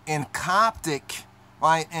 in Coptic,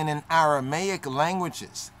 right? And in Aramaic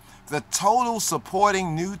languages. The total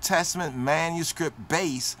supporting New Testament manuscript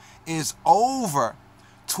base is over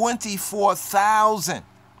 24,000.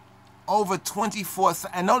 Over 24,000.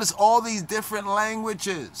 And notice all these different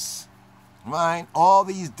languages. Right? All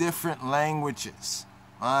these different languages.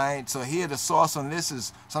 Right? So here the source on this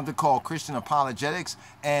is something called Christian Apologetics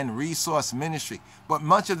and Resource Ministry. But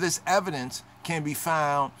much of this evidence can be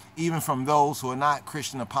found even from those who are not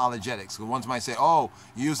Christian apologetics. The ones might say, oh,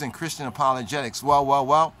 you're using Christian apologetics. Well,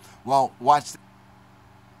 watch.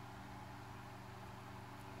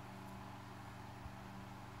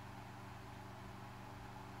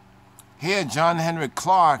 Here, John Henry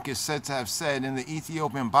Clark is said to have said, in the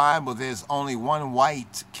Ethiopian Bible, there's only one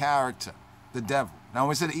white character, the devil. Now, when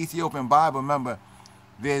we say the Ethiopian Bible, remember,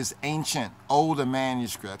 there's ancient, older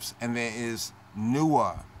manuscripts, and there is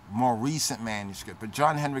newer, more recent manuscript. But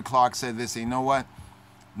John Henry Clark said this, you know what?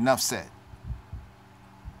 Enough said.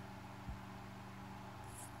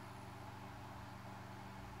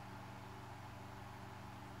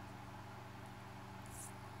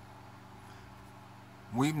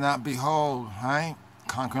 Weep not, behold, right?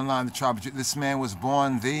 Conquering lion of the tribe of Judah. This man was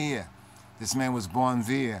born there. This man was born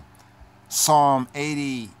there. Psalm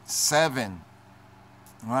 87,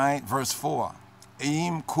 right, verse 4.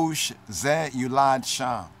 Im Kush Ze Yulad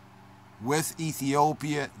Sham. With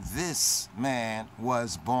Ethiopia, this man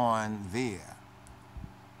was born there.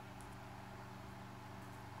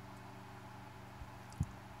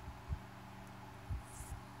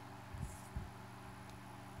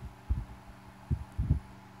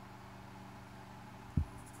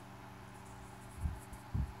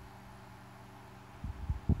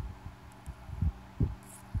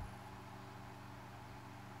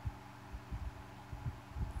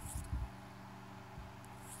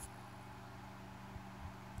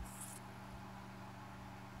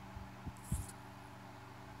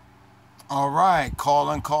 All right,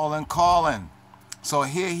 calling. So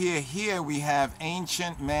here we have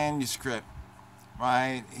ancient manuscript,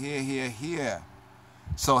 right? Here.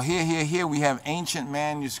 So here we have ancient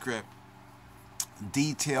manuscript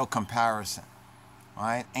detailed comparison,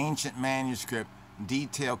 right? Ancient manuscript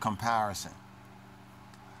detailed comparison.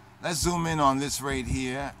 Let's zoom in on this right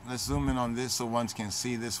here. Let's zoom in on this so one can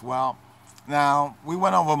see this well. Now, we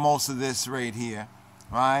went over most of this right here,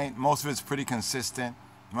 right? Most of it's pretty consistent,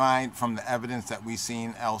 right, from the evidence that we've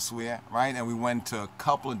seen elsewhere, right? And we went to a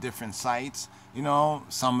couple of different sites. You know,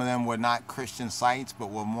 some of them were not Christian sites, but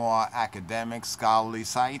were more academic, scholarly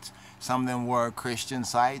sites. Some of them were Christian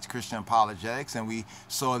sites, Christian apologetics, and we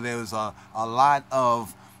saw there was a lot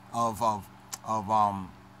of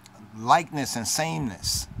likeness and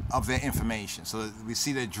sameness of their information. So we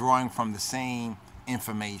see they're drawing from the same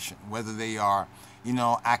information, whether they are, you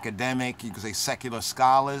know, academic, you could say secular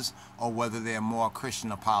scholars, or whether they're more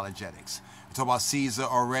Christian apologetics. We talked about Caesar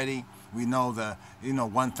already. We know the,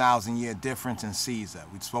 1,000-year difference in Caesar.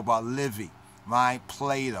 We spoke about Livy, right?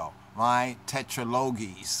 Plato, right?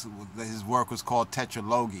 Tetralogies. His work was called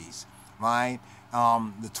Tetralogies, right?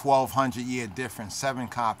 The 1,200-year difference, 7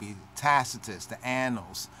 copies. Tacitus, the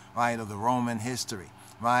Annals, right, of the Roman history,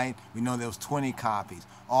 right? We know there was 20 copies.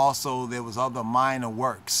 Also, there was other minor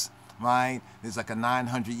works, right? There's like a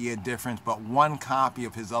 900-year difference, but 1 copy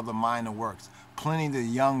of his other minor works. Pliny the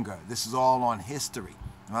Younger. This is all on history,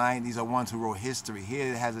 right? These are ones who wrote history.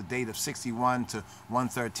 Here it has a date of 61 to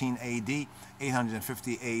 113 AD,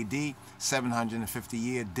 850 AD,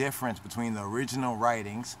 750-year difference between the original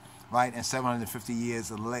writings, right, and 750 years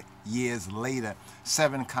later,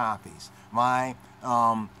 7 copies, right?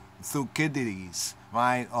 Thucydides,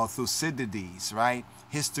 right, or Thucydides, right?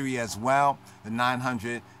 History as well, the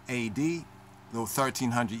 900 AD, the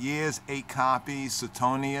 1,300 years, 8 copies.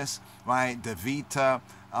 Suetonius, right? De Vita,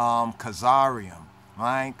 Casarium,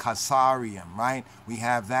 right? We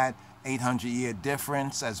have that 800-year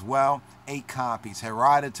difference as well, 8 copies.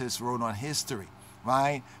 Herodotus wrote on history,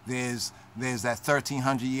 right? There's that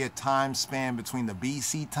 1,300-year time span between the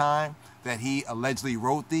BC time that he allegedly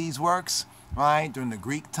wrote these works, right, during the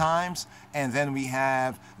Greek times, and then we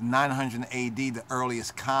have 900 AD, the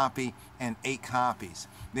earliest copy, and 8 copies.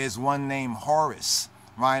 There's one named Horace,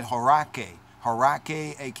 right, Horake,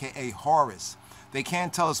 aka Horace. They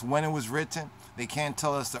can't tell us when it was written. They can't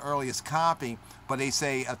tell us the earliest copy, but they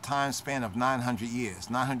say a time span of 900 years.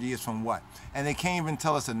 900 years from what? And they can't even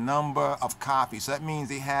tell us a number of copies. So that means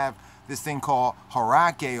they have this thing called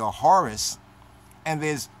Horake or Horace, and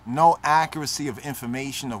there's no accuracy of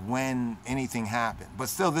information of when anything happened. But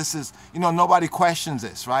still, this is, nobody questions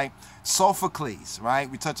this, right? Sophocles, right?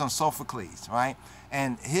 We touched on Sophocles, right?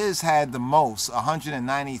 And his had the most,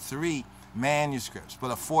 193 manuscripts,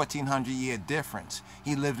 but a 1,400-year difference.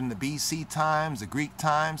 He lived in the BC times, the Greek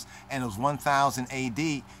times, and it was 1000 AD,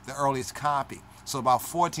 the earliest copy. So about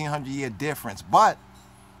 1,400-year difference. But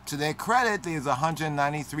to their credit, there's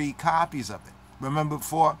 193 copies of it. Remember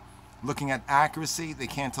before? Looking at accuracy, they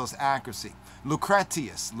can't tell us accuracy.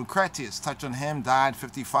 Lucretius, touch on him, died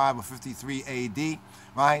 55 or 53 AD,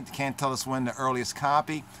 right? Can't tell us when the earliest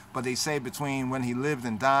copy, but they say between when he lived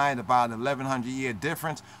and died, about 1,100-year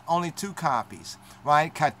difference, only 2 copies,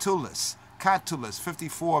 right? Catullus,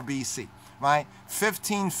 54 BC, right?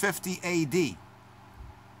 1550 AD.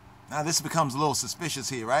 Now this becomes a little suspicious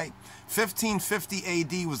here, right? 1550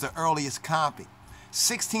 AD was the earliest copy.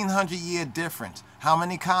 1,600-year difference. How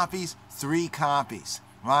many copies? 3 copies,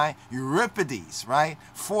 right? Euripides, right?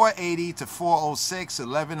 480 to 406,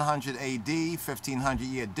 1100 AD,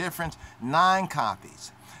 1,500-year difference, 9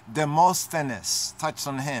 copies. Demosthenes, touched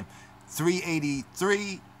on him,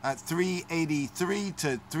 383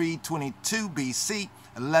 to 322 BC,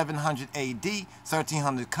 1100 AD,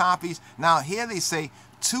 1,300 copies. Now here they say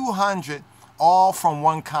 200, all from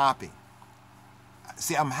 1 copy.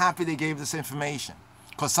 See, I'm happy they gave this information,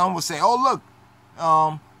 because some will say, oh, look,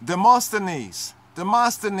 Demosthenes,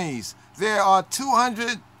 there are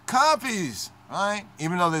 200 copies, right?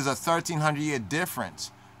 Even though there's a 1,300-year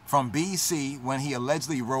difference from BC, when he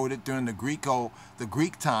allegedly wrote it during the Greek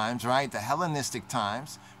times, right? The Hellenistic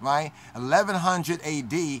times, right? 1100 AD,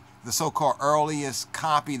 the so-called earliest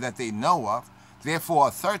copy that they know of. Therefore,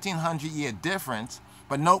 a 1,300-year difference.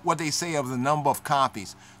 But note what they say of the number of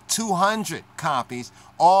copies. 200 copies,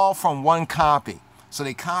 all from one copy. So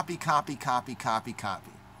they copy.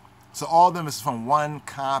 So all of them is from one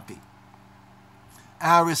copy.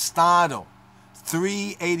 Aristotle,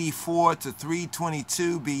 384 to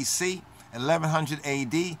 322 BC, 1100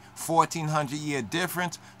 AD, 1,400-year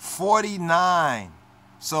difference, 49.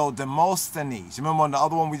 So Demosthenes. Remember on the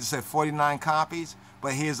other one we just said 49 copies?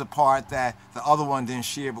 But here's the part that the other one didn't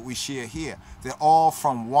share, but we share here. They're all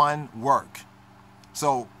from one work.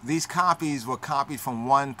 So these copies were copied from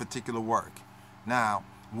one particular work. Now,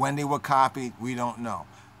 when they were copied, we don't know.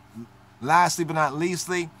 Lastly but not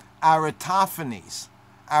leastly, Aristophanes,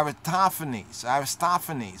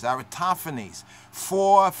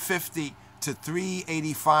 450 to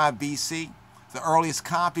 385 BC. The earliest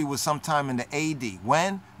copy was sometime in the AD.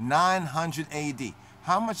 When? 900 AD.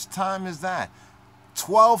 How much time is that?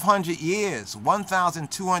 1,200 years,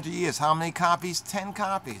 1,200 years. How many copies? 10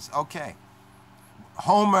 copies. Okay.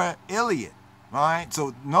 Homer, Iliad, right?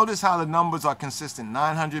 So notice how the numbers are consistent.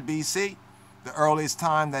 900 BC, the earliest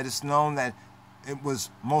time that is known that it was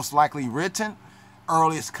most likely written.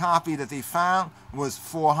 Earliest copy that they found was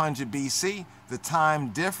 400 BC. The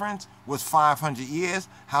time difference was 500 years.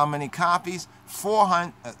 How many copies?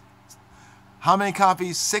 400. How many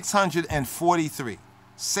copies? 643.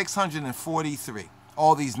 643.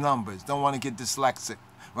 All these numbers. Don't want to get dyslexic,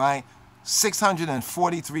 right?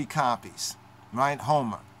 643 copies, right?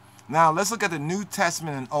 Homer. Now let's look at the New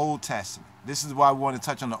Testament and Old Testament. This is why we want to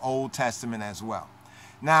touch on the Old Testament as well.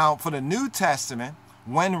 Now for the New Testament,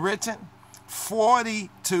 when written, 40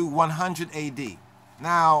 to 100 AD.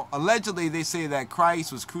 Now, allegedly, they say that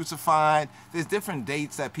Christ was crucified. There's different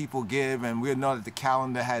dates that people give, and we know that the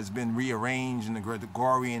calendar has been rearranged, and the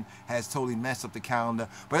Gregorian has totally messed up the calendar.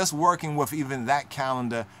 But it's working with even that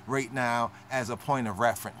calendar right now as a point of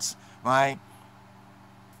reference, right?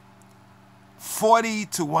 40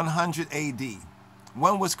 to 100 AD.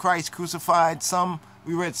 When was Christ crucified?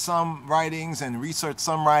 We read some writings and researched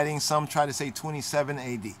some writings. Some try to say 27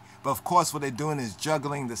 AD. But of course, what they're doing is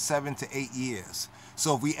juggling the 7 to 8 years.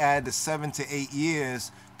 So if we add the 7 to 8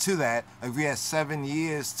 years to that, if we add 7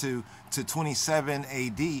 years to 27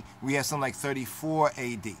 AD, we have something like 34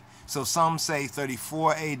 AD. So some say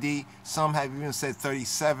 34 AD, some have even said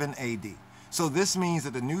 37 AD. So this means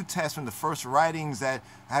that the New Testament, the first writings that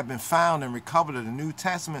have been found and recovered of the New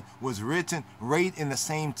Testament, was written right in the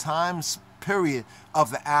same time period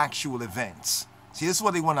of the actual events. See, this is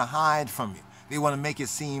what they want to hide from you. They want to make it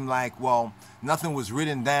seem like, well, nothing was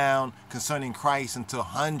written down concerning Christ until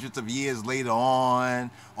hundreds of years later on,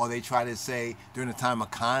 or they try to say during the time of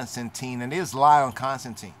Constantine, and they just lie on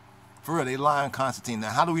Constantine. For real, they lie on Constantine.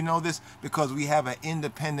 Now, how do we know this? Because we have an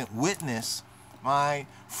independent witness, right,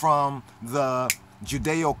 from the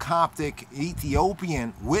Judeo-Coptic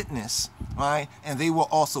Ethiopian witness, right, and they were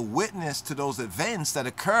also witness to those events that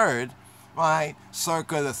occurred, right,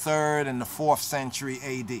 circa the 3rd and the 4th century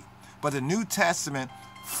AD. But the New Testament,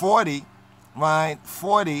 40, right,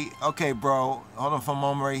 40, okay, bro, hold on for a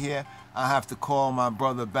moment right here. I have to call my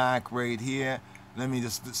brother back right here. Let me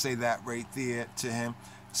just say that right there to him.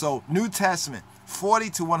 So, New Testament, 40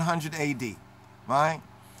 to 100 AD, right?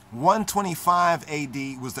 125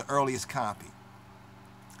 AD was the earliest copy.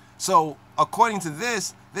 So, according to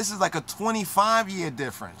this is like a 25-year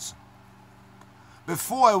difference.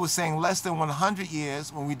 Before, it was saying less than 100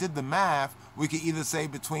 years. When we did the math, we could either say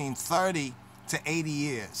between 30 to 80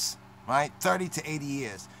 years, right? 30 to 80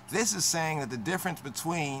 years. This is saying that the difference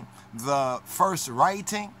between the first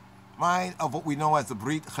writing, right, of what we know as the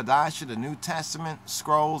Brit Chadasha, the New Testament,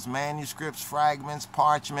 scrolls, manuscripts, fragments,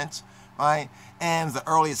 parchments, right, and the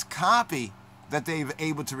earliest copy that they've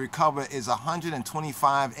able to recover is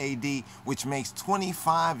 125 AD, which makes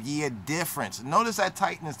 25-year difference. Notice that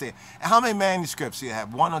tightness there. And how many manuscripts do you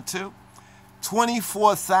have? 1 or 2?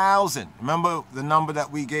 24,000. Remember the number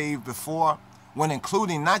that we gave before? When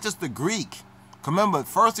including not just the Greek. Remember,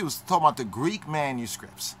 first it was talking about the Greek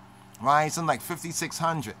manuscripts, right? Something like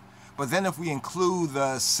 5,600. But then if we include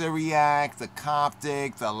the Syriac, the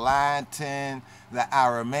Coptic, the Latin, the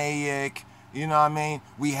Aramaic, you know what I mean?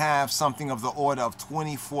 We have something of the order of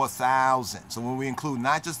 24,000. So when we include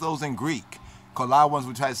not just those in Greek, because a lot of ones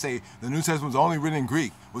would try to say the New Testament was only written in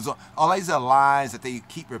Greek. All these are lies that they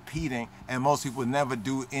keep repeating, and most people never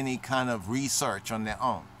do any kind of research on their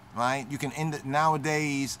own. right? You can end it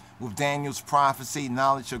nowadays with Daniel's prophecy.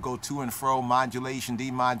 Knowledge shall go to and fro, modulation,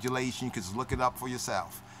 demodulation. You can just look it up for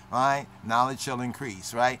yourself, right? Knowledge shall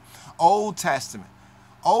increase, right? Old Testament.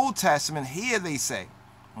 Old Testament, here they say,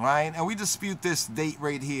 right? And we dispute this date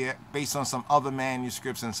right here based on some other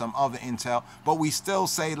manuscripts and some other intel, but we still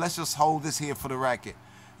say, let's just hold this here for the record.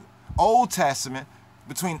 Old Testament,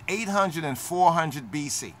 between 800 and 400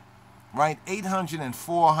 BC, right? 800 and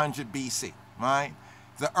 400 BC, right?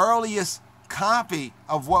 The earliest copy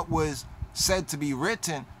of what was said to be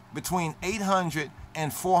written between 800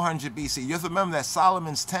 and 400 BC. You have to remember that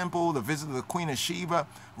Solomon's temple, the visit of the Queen of Sheba,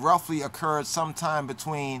 roughly occurred sometime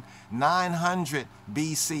between 900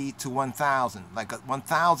 BC to 1000. Like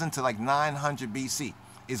 1000 to like 900 BC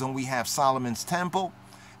is when we have Solomon's temple.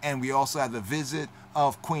 And we also have the visit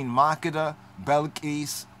of Queen Makeda,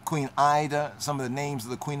 Belkis, Queen Ida, some of the names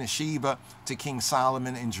of the Queen of Sheba to King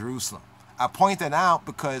Solomon in Jerusalem. I point that out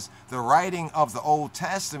because the writing of the Old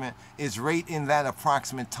Testament is right in that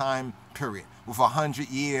approximate time period with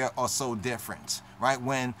 100-year or so difference, right?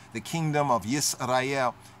 When the kingdom of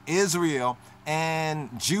Israel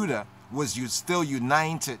and Judah was still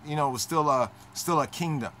united, you know, it was still a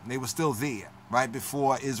kingdom. They were still there, right?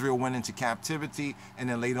 Before Israel went into captivity, and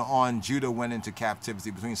then later on Judah went into captivity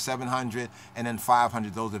between 700 and then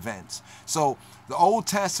 500, those events. So the Old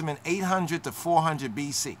Testament, 800 to 400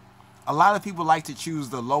 BC. A lot of people like to choose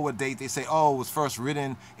the lower date. They say, oh, it was first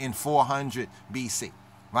written in 400 BC,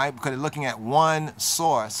 right? Because they're looking at one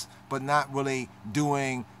source, but not really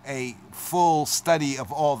doing a full study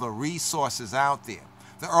of all the resources out there.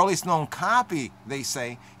 The earliest known copy, they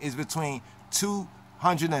say, is between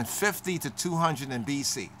 250 to 200 in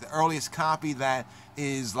BC. The earliest copy that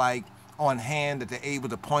is like on hand that they're able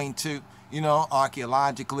to point to, you know,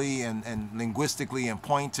 archaeologically and linguistically and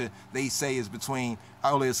point to, they say is between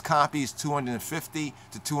earliest copies 250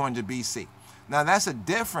 to 200 BC. Now that's a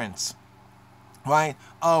difference, right,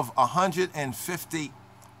 of 150,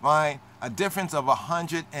 right? A difference of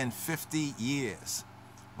 150 years,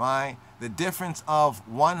 right? The difference of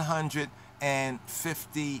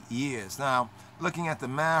 150 years. Now, looking at the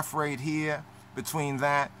math right here between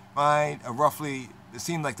that, right, roughly, it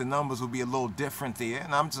seemed like the numbers would be a little different there.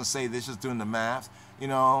 And I'm just going to say this, just doing the math. You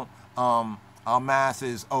know, our math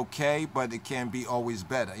is okay, but it can be always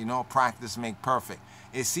better. You know, practice make perfect.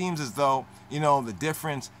 It seems as though, you know, the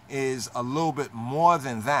difference is a little bit more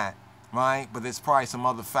than that, right? But there's probably some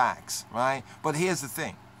other facts, right? But here's the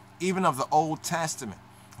thing. Even of the Old Testament,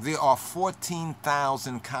 there are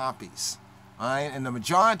 14,000 copies. Right? And the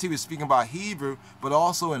majority was speaking about Hebrew, but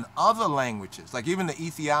also in other languages, like even the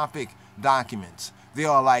Ethiopic documents. There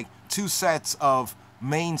are like two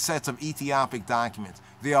main sets of Ethiopic documents.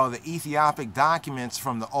 There are the Ethiopic documents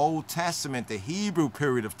from the Old Testament, the Hebrew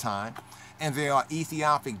period of time, and there are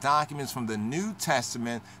Ethiopic documents from the New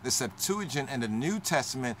Testament, the Septuagint and the New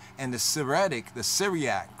Testament, and the Syriac,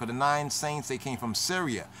 because the 9 saints, they came from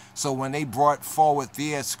Syria. So when they brought forward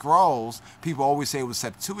their scrolls, people always say it was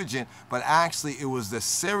Septuagint, but actually it was the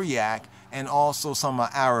Syriac and also some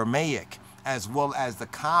Aramaic, as well as the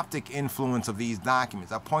Coptic influence of these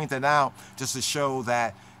documents. I point that out just to show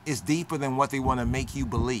that it's deeper than what they want to make you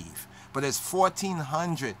believe. But it's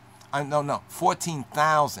 14,000.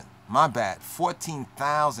 My bad,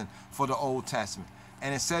 14,000 for the Old Testament.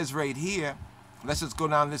 And it says right here, let's just go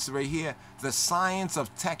down this right here, the science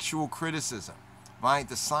of textual criticism, right?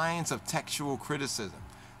 The science of textual criticism.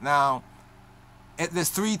 Now, there's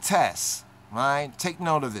 3 tests, right? Take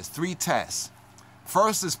note of this, 3 tests.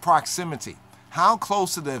 First is proximity. How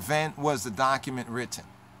close to the event was the document written?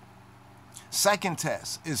 Second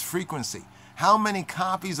test is frequency. How many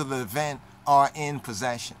copies of the event are in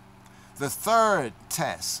possession? The third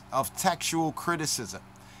test of textual criticism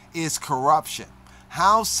is corruption.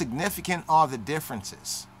 How significant are the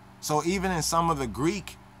differences? So even in some of the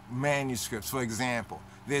Greek manuscripts, for example,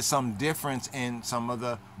 there's some difference in some of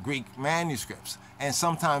the Greek manuscripts. And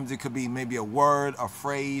sometimes it could be maybe a word, a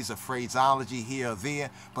phrase, a phraseology here or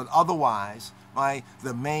there, but otherwise, right,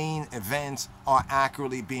 the main events are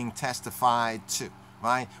accurately being testified to,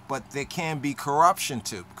 right? But there can be corruption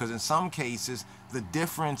too, because in some cases, the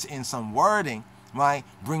difference in some wording, right,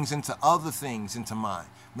 brings into other things into mind.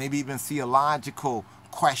 Maybe even theological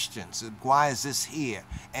questions. Why is this here?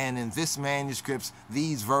 And in this manuscripts,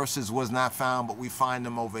 these verses was not found, but we find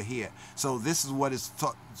them over here. So this is what is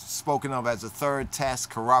spoken of as a third test,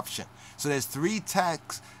 corruption. So there's 3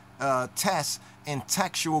 tests in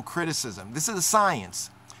textual criticism. This is a science.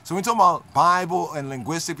 So when we talk about Bible and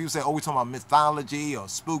linguistics, people say, oh, we're talking about mythology or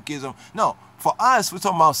spookism. No, for us, we're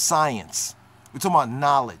talking about science. We're talking about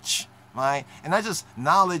knowledge, right? And not just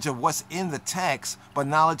knowledge of what's in the text, but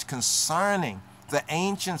knowledge concerning the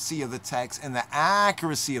anciency of the text and the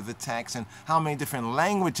accuracy of the text and how many different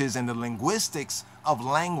languages and the linguistics of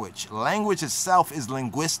language. Language itself is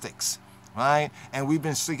linguistics, right? And we've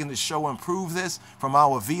been seeking to show and prove this from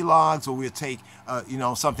our vlogs, where we'll take,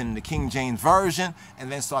 something in the King James Version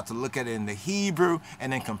and then start to look at it in the Hebrew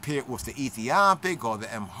and then compare it with the Ethiopic or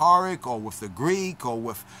the Amharic or with the Greek or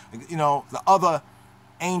with, the other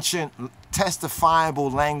ancient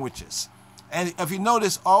testifiable languages. And if you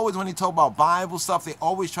notice, always when they talk about Bible stuff, they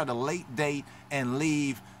always try to late date and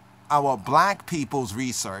leave our black people's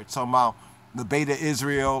research, talking about the Beta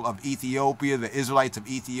Israel of Ethiopia, the Israelites of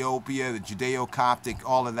Ethiopia, the Judeo-Coptic,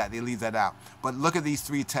 all of that, they leave that out. But look at these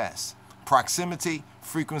three tests: proximity,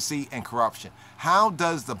 frequency, and corruption. How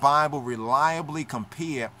does the Bible reliably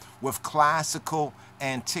compare with classical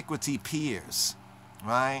antiquity peers,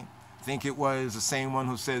 right? I think it was the same one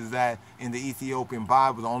who says that in the Ethiopian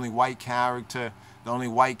Bible, the only white character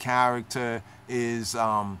is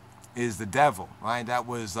the devil, right? That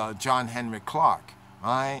was John Henry Clark,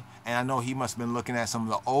 right? And I know he must have been looking at some of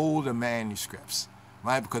the older manuscripts,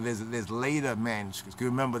 right? Because there's later manuscripts. You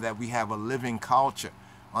remember that we have a living culture,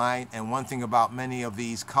 right? And one thing about many of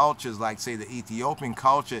these cultures, like say the Ethiopian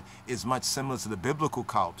culture, is much similar to the biblical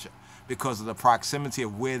culture because of the proximity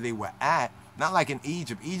of where they were at. Not like in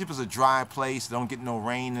Egypt. Egypt is a dry place, they don't get no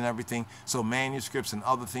rain and everything, so manuscripts and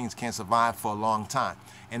other things can't survive for a long time.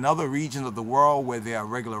 In other regions of the world where there are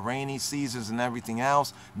regular rainy seasons and everything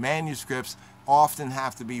else, manuscripts often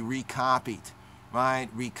have to be recopied, right?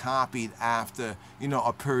 Recopied after,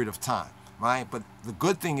 a period of time, right? But the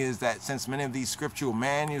good thing is that since many of these scriptural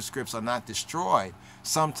manuscripts are not destroyed,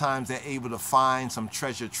 sometimes they're able to find some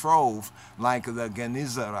treasure trove like the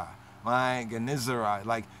Genizara, right? Genizara,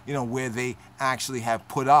 like, where they actually have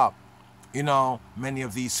put up, many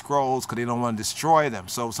of these scrolls because they don't want to destroy them.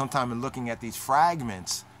 So sometimes in looking at these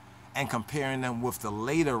fragments and comparing them with the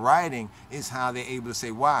later writing is how they're able to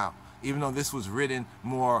say, wow, even though this was written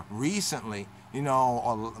more recently,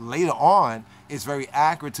 or later on, it's very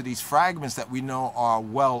accurate to these fragments that we know are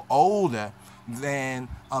well older than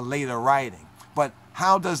a later writing. But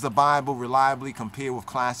how does the Bible reliably compare with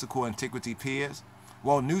classical antiquity peers?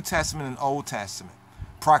 Well, New Testament and Old Testament.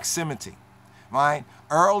 Proximity, right?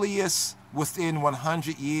 Earliest within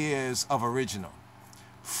 100 years of original.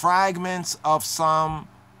 Fragments of some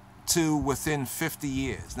to within 50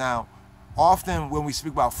 years. Now, often when we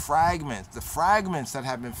speak about fragments, the fragments that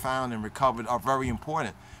have been found and recovered are very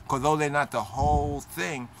important, because though they're not the whole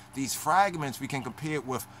thing, these fragments we can compare it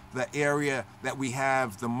with the area that we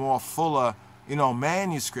have the more fuller,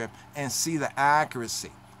 manuscript and see the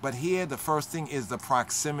accuracy. But here the first thing is the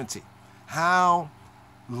proximity. How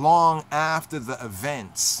long after the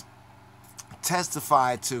events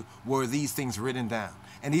testified to were these things written down?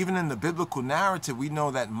 And even in the biblical narrative, we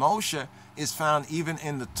know that Moshe is found even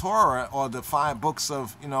in the Torah, or the 5 books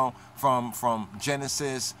of, from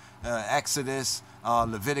Genesis, Exodus,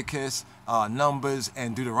 Leviticus, Numbers,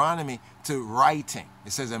 and Deuteronomy, to writing.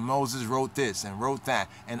 It says that Moses wrote this and wrote that,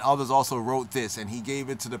 and others also wrote this, and he gave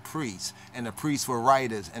it to the priests, and the priests were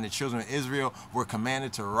writers, and the children of Israel were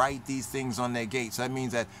commanded to write these things on their gates. So that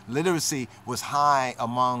means that literacy was high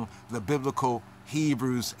among the biblical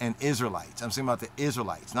Hebrews and Israelites. I'm saying about the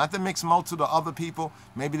Israelites, not the mixed multitude of other people.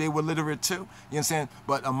 Maybe they were literate too, you understand?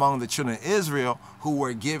 But among the children of Israel who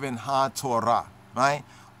were given HaTorah, right?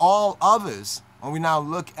 All others, when we now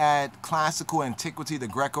look at classical antiquity, the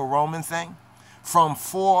Greco-Roman thing, from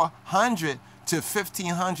 400 to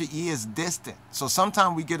 1500 years distant. So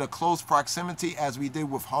sometimes we get a close proximity, as we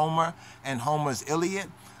did with Homer and Homer's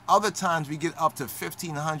Iliad. Other times we get up to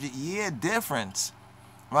 1500 year difference,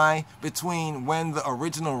 right, between when the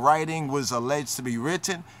original writing was alleged to be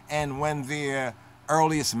written and when their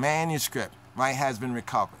earliest manuscript, right, has been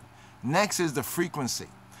recovered. Next is the frequency.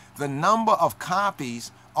 The number of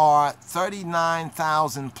copies are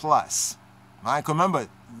 39,000 plus, right? Remember,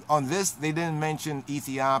 on this, they didn't mention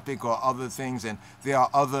Ethiopic or other things, and there are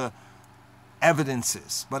other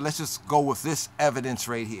evidences. But let's just go with this evidence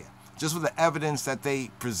right here. Just with the evidence that they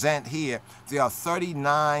present here, there are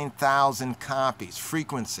 39,000 copies,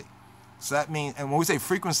 frequency. So that means, and when we say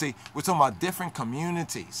frequency, we're talking about different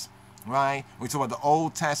communities, right? We talk about the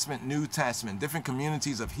Old Testament, New Testament, different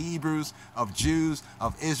communities of Hebrews, of Jews,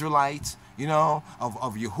 of Israelites,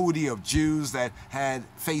 of Yehudi, of Jews that had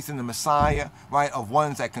faith in the Messiah, right? Of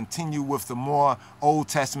ones that continue with the more Old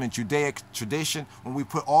Testament Judaic tradition. When we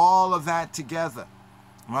put all of that together,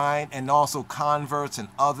 right, and also converts and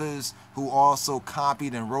others who also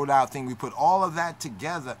copied and wrote out things, we put all of that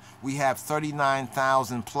together, we have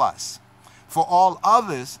 39,000 plus. For all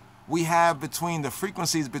others, we have between the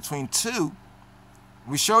frequencies between 2,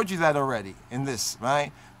 we showed you that already in this,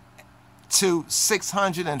 right, to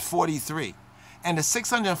 643. And the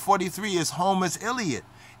 643 is Homer's Iliad.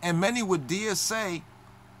 And many would dare say,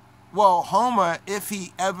 well, Homer, if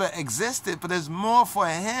he ever existed, but there's more for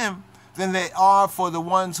him than there are for the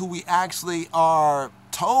ones who we actually are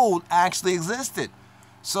told actually existed.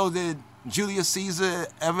 So did Julius Caesar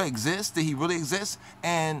ever exist? Did he really exist?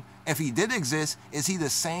 And if he did exist, is he the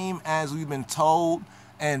same as we've been told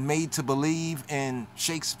and made to believe in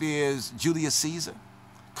Shakespeare's Julius Caesar?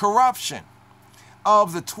 Corruption.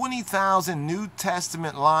 Of the 20,000 New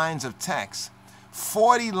Testament lines of text,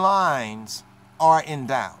 40 lines are in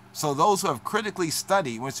doubt. So those who have critically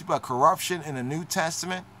studied, when we speak about corruption in the New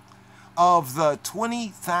Testament, of the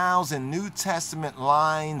 20,000 New Testament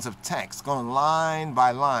lines of text, going line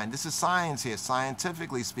by line, this is science here,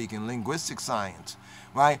 scientifically speaking, linguistic science,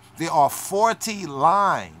 right? There are 40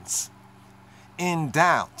 lines in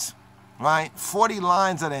doubt, right? 40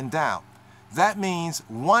 lines that are in doubt. That means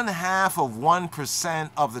 0.5%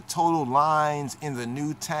 of the total lines in the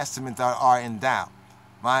New Testament that are in doubt,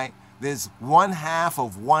 right? There's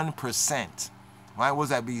 0.5%, right? What does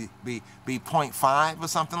that be 0.5 or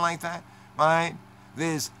something like that, right?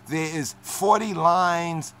 There is 40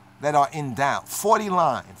 lines that are in doubt. 40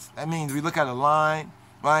 lines. That means we look at a line,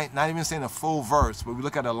 right? Not even saying a full verse, but we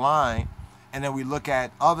look at a line, and then we look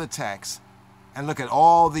at other texts, and look at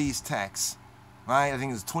all these texts. Right, I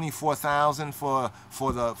think it's 24,000 for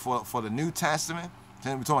the New Testament.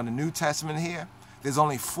 Then we're talking about the New Testament here. There's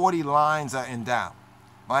only 40 lines that are in doubt.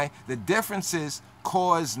 Right, the differences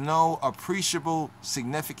cause no appreciable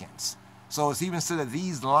significance. So it's even said that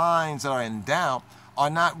these lines that are in doubt are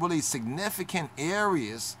not really significant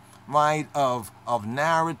areas, right, of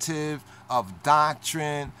narrative, of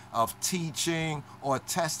doctrine, of teaching, or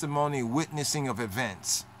testimony, witnessing of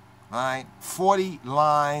events. Right? 40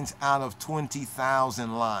 lines out of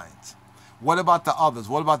 20,000 lines. What about the others?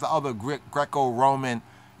 What about the other Greco-Roman,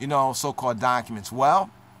 so-called documents? Well,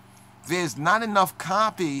 there's not enough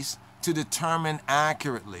copies to determine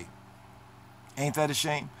accurately. Ain't that a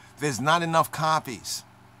shame? There's not enough copies.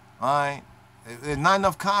 Right? There's not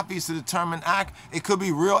enough copies to determine it could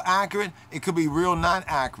be real accurate, it could be real not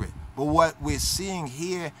accurate. But what we're seeing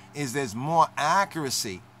here is there's more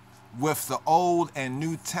accuracy with the Old and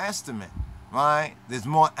New Testament, right? There's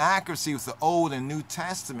more accuracy with the Old and New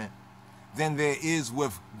Testament than there is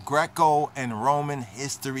with Greco and Roman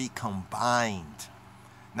history combined.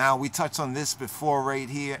 Now, we touched on this before right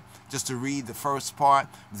here, just to read the first part.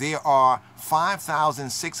 There are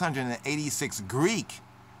 5,686 Greek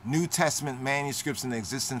New Testament manuscripts in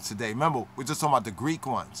existence today. Remember, we're just talking about the Greek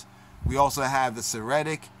ones. We also have the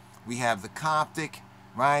Syriac, we have the Coptic,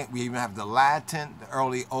 right? We even have the Latin, the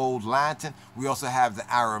early Old Latin. We also have the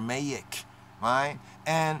Aramaic, right?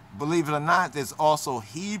 And believe it or not, there's also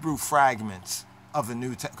Hebrew fragments of the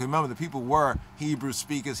New Testament. Remember, the people were Hebrew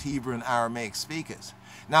speakers, Hebrew and Aramaic speakers.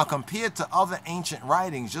 Now, compared to other ancient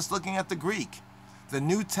writings, just looking at the Greek, the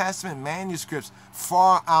New Testament manuscripts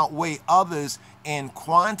far outweigh others in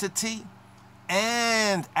quantity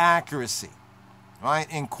and accuracy, right?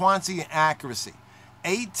 In quantity and accuracy.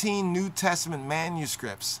 18 New Testament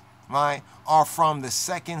manuscripts, right, are from the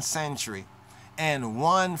 2nd century and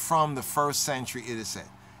 1 from the 1st century, it is said.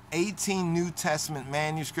 18 New Testament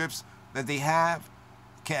manuscripts that they have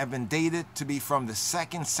been dated to be from the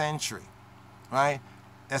 2nd century, right?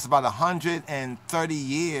 That's about 130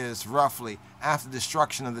 years, roughly, after the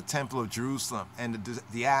destruction of the Temple of Jerusalem and the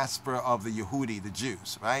diaspora of the Yehudi, the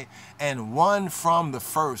Jews, right? And 1 from the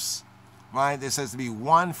 1st, right? There says to be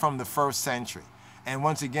 1 from the 1st century. And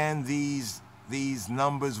once again, these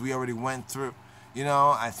numbers we already went through.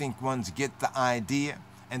 I think ones get the idea.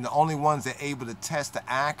 And the only ones they're able to test the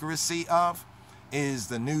accuracy of is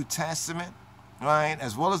the New Testament, right?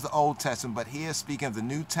 As well as the Old Testament. But here, speaking of the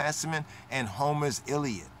New Testament and Homer's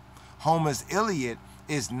Iliad. Homer's Iliad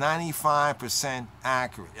is 95%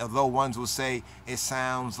 accurate. Although ones will say it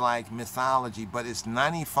sounds like mythology, but it's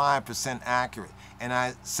 95% accurate. And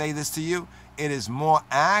I say this to you, it is more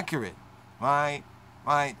accurate, right,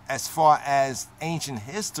 as far as ancient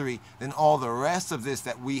history than all the rest of this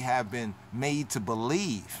that we have been made to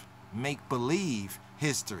believe, make-believe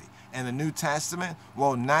history. And the New Testament,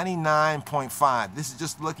 well, 99.5. This is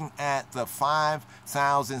just looking at the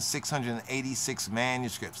 5,686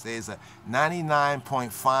 manuscripts. There's a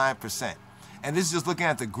 99.5%. And this is just looking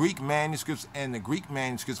at the Greek manuscripts and the Greek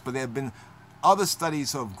manuscripts, but there have been other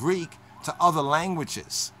studies of Greek to other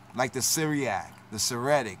languages, like the Syriac, the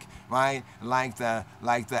Syriac, right? Like the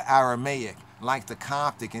Aramaic, like the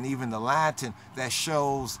Coptic, and even the Latin, that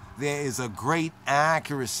shows there is a great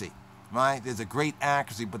accuracy. right? There's a great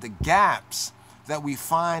accuracy, but the gaps that we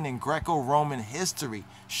find in Greco-Roman history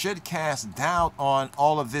should cast doubt on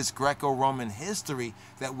all of this Greco-Roman history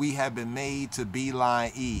that we have been made to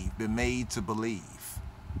believe, been made to believe.